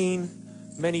have seen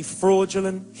many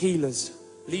fraudulent healers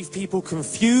leave people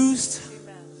confused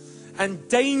and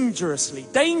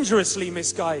dangerously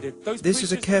misguided. This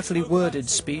is a carefully worded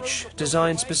speech,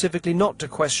 designed specifically not to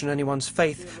question anyone's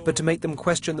faith, but to make them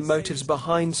question the motives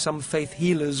behind some faith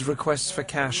healers' requests for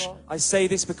cash. I say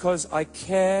this because I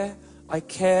care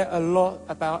a lot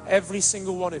about every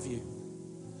single one of you.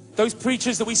 Those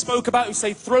preachers that we spoke about who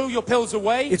say, throw your pills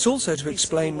away. It's also to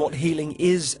explain what healing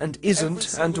is and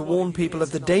isn't, and to warn people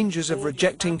of the dangers of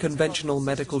rejecting conventional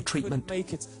medical treatment.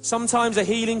 Sometimes a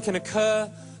healing can occur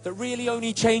that really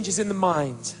only changes in the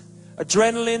mind.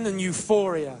 Adrenaline and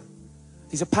euphoria.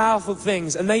 These are powerful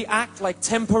things, and they act like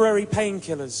temporary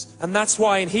painkillers. And that's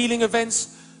why in healing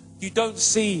events, you don't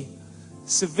see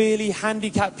severely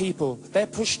handicapped people. They're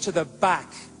pushed to the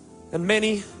back. And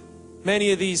many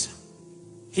of these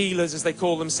healers, as they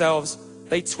call themselves,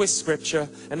 they twist scripture,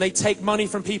 and they take money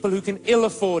from people who can ill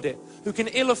afford it.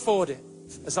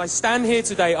 As I stand here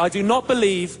today, I do not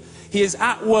believe He is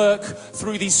at work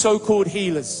through these so-called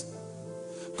healers.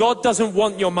 God doesn't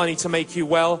want your money to make you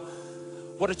well.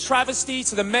 What a travesty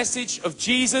to the message of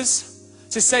Jesus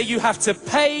to say you have to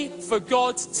pay for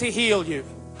God to heal you.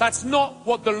 That's not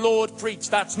what the Lord preached.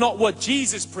 That's not what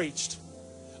Jesus preached.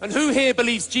 And who here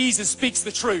believes Jesus speaks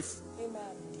the truth? Amen.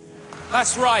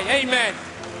 That's right. Amen.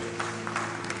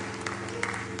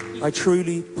 I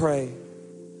truly pray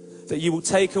that you will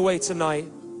take away tonight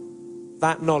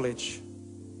that knowledge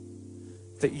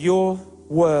that your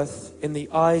worth in the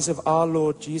eyes of our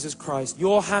Lord Jesus Christ,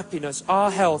 your happiness, our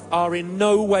health are in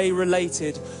no way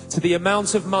related to the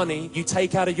amount of money you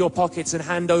take out of your pockets and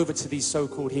hand over to these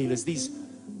so-called healers, these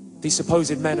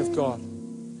supposed men of God.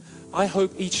 I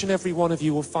hope each and every one of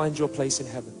you will find your place in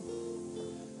heaven,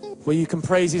 where you can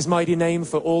praise His mighty name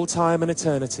for all time and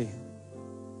eternity.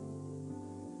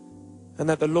 And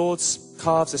that the Lord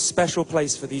carves a special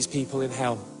place for these people in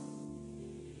hell.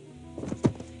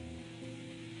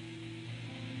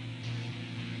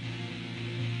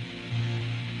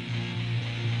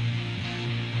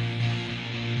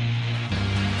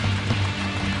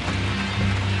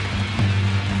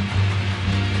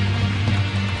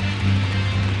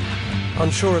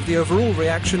 Unsure of the overall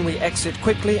reaction, we exit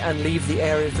quickly and leave the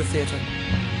area of the theatre.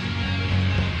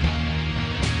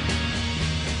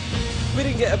 We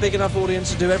didn't get a big enough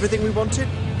audience to do everything we wanted.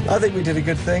 I think we did a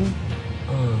good thing.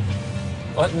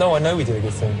 No, I know we did a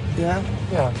good thing. Yeah?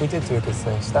 Yeah, we did do a good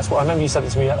thing. So that's what I remember you said it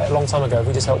to me a long time ago.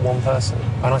 We just helped one person,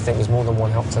 and I think there's more than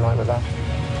one help tonight with that.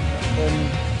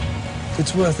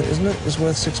 It's worth it, isn't it? It's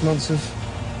worth 6 months of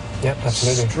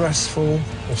absolutely stressful,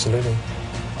 absolutely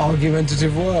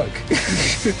argumentative work.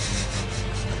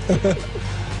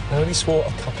 I only swore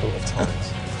a couple of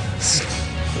times.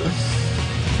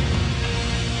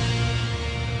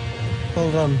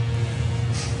 Well done.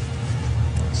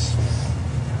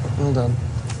 Well done.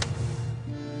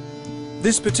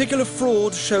 This particular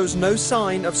fraud shows no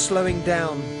sign of slowing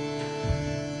down.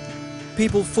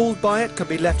 People fooled by it can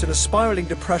be left in a spiralling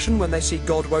depression when they see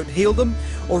God won't heal them,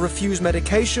 or refuse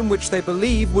medication which they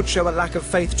believe would show a lack of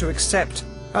faith to accept.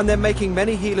 And they're making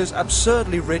many healers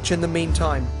absurdly rich in the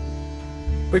meantime.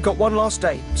 We've got one last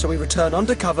day, so we return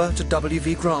undercover to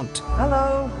W.V. Grant.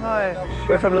 Hello, hi.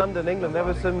 We're from London, England. There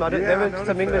was some, there was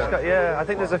some English guys. Yeah, I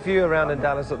think there's a few around in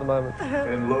Dallas at the moment.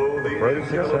 And lo, the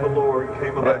angel of the Lord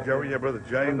came about. Joey, yeah, Brother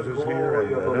James is here,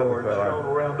 and another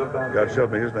fellow. God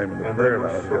showed me his name in the prayer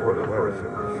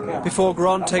line. Before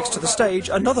Grant takes to the stage,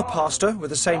 another pastor with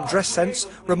the same dress sense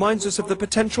reminds us of the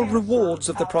potential rewards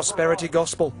of the prosperity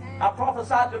gospel. I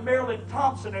prophesied to Marilyn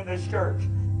Thompson in this church.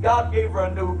 God gave her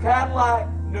a new Cadillac,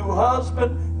 new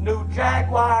husband, new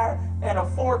Jaguar, and a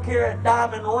 4-carat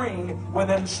diamond ring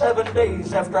within 7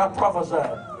 days after I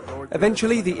prophesied.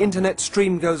 Eventually, the internet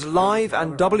stream goes live,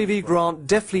 and W.V. Grant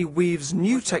deftly weaves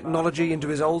new technology into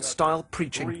his old-style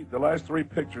preaching. The last 3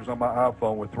 pictures on my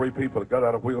iPhone were 3 people that got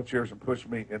out of wheelchairs and pushed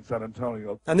me in San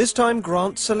Antonio. And this time,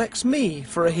 Grant selects me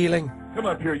for a healing. Come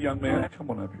up here, young man.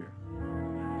 Come on up here.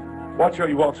 Watch how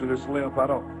you walk through this limp. I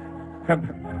don't...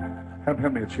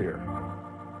 Hand me a chair.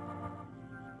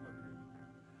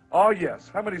 Oh,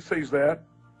 yes. How many sees that?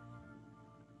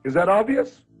 Is that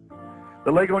obvious?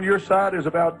 The leg on your side is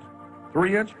about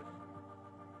 3 inches.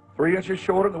 3 inches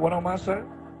shorter than the one on my side?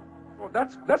 Well,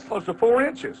 that's close to 4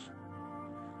 inches.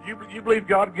 You believe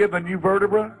God gave a new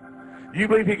vertebra? You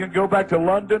believe he can go back to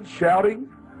London shouting?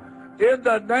 In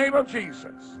the name of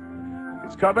Jesus.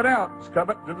 It's coming out. It's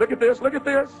coming. Look at this. Look at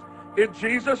this. In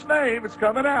Jesus' name, it's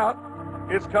coming out.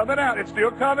 It's coming out. It's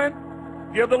still coming.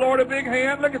 Give the Lord a big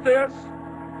hand. Look at this.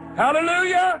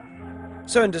 Hallelujah.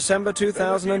 So in December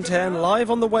 2010,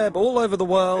 live on the web all over the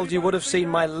world, you would have seen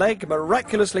my leg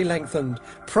miraculously lengthened.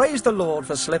 Praise the Lord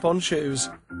for slip-on shoes.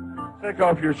 Take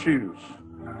off your shoes.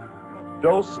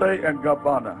 Dolce and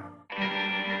Gabbana.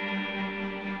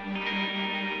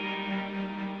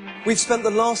 We've spent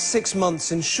the last 6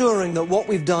 months ensuring that what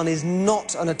we've done is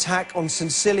not an attack on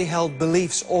sincerely held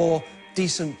beliefs or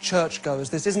decent churchgoers.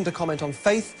 This isn't a comment on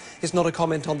faith, it's not a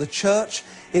comment on the church.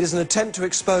 It is an attempt to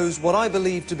expose what I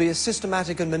believe to be a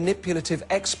systematic and manipulative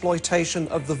exploitation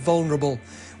of the vulnerable,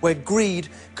 where greed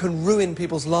can ruin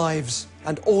people's lives,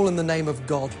 and all in the name of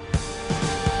God.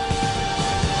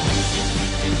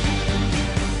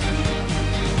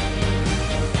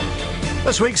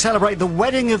 This week, celebrate the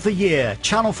wedding of the year.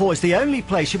 Channel 4 is the only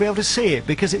place you'll be able to see it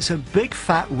because it's a big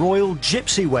fat royal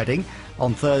gypsy wedding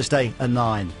on Thursday at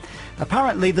 9.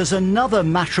 Apparently there's another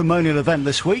matrimonial event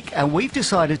this week and we've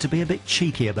decided to be a bit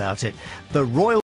cheeky about it. The royal